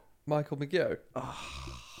 Not Michael McGill.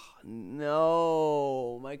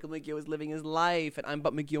 No, Michael McGill is living his life, and I'm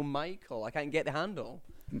but McGill Michael. I can't get the handle.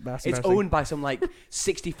 That's It's embarrassing. owned by some like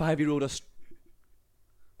 65-year-old. What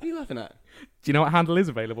are you laughing at? Do you know what handle is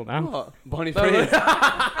available now? What? Bonnie Fritz.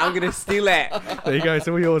 I'm gonna steal it. There you go. It's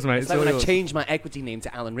all yours, mate. It's It's like all when I yours. changed my equity name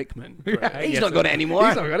to Alan Rickman. Yeah, He's yes, not got it anymore.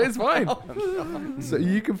 He's not got it. It's fine. So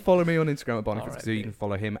you can follow me on Instagram at Barney Fritz Kazoo. You can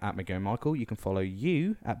follow him at McGo Michael. You can follow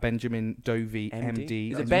you at Benjamin Dovey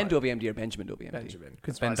MD. Is it Ben Dovey MD or Benjamin Dovey MD? Benjamin.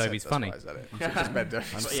 Because That's Ben why I Dovey's said- funny. that's why I said it. Just Ben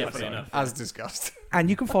Dovey. Yeah, funny enough. As discussed. And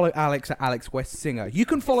you can follow Alex at Alex West Singer. You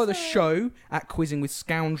can follow the show at Quizzing with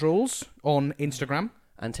Scoundrels on Instagram.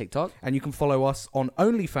 And TikTok. And you can follow us on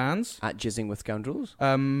OnlyFans. At Jizzing with Scoundrels.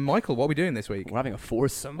 Michael, what are we doing this week? We're having a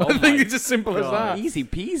foursome. I think it's as simple as that. Easy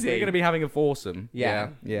peasy. You're going to be having a foursome. Yeah.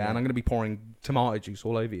 Yeah, and I'm going to be pouring tomato juice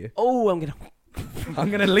all over you. Oh, I'm going to I'm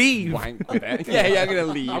going to leave. wank a bit. Yeah, I'm going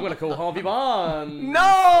to leave. I'm gonna call Harvey Barnes.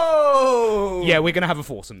 No! Yeah, we're going to have a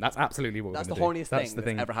foursome. That's absolutely what That's we're the going to do. horniest That's thing the that's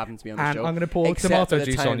thing. ever happened to me on the And show. I'm going to pour Except tomato for the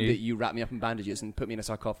juice time on you. that you wrapped me up in bandages and put me in a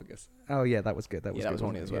sarcophagus. Oh, yeah, that was good. That was Yeah, that good. was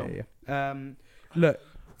horny wasn't as it? Yeah. Look,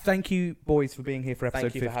 thank you, boys, for being here for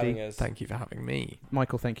episode 50. us. Thank you for having me.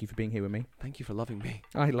 Michael, thank you for being here with me. Thank you for loving me.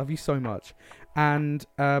 I love you so much. And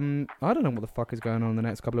I don't know what the fuck is going on in the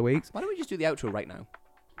next couple of weeks. Why don't we just do the outro right now?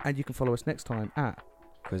 And you can follow us next time at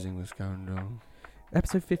Quizzing with Scoundrel.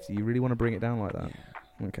 episode 50. You really want to bring it down like that?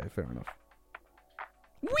 Yeah. Okay, fair enough.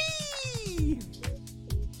 Whee!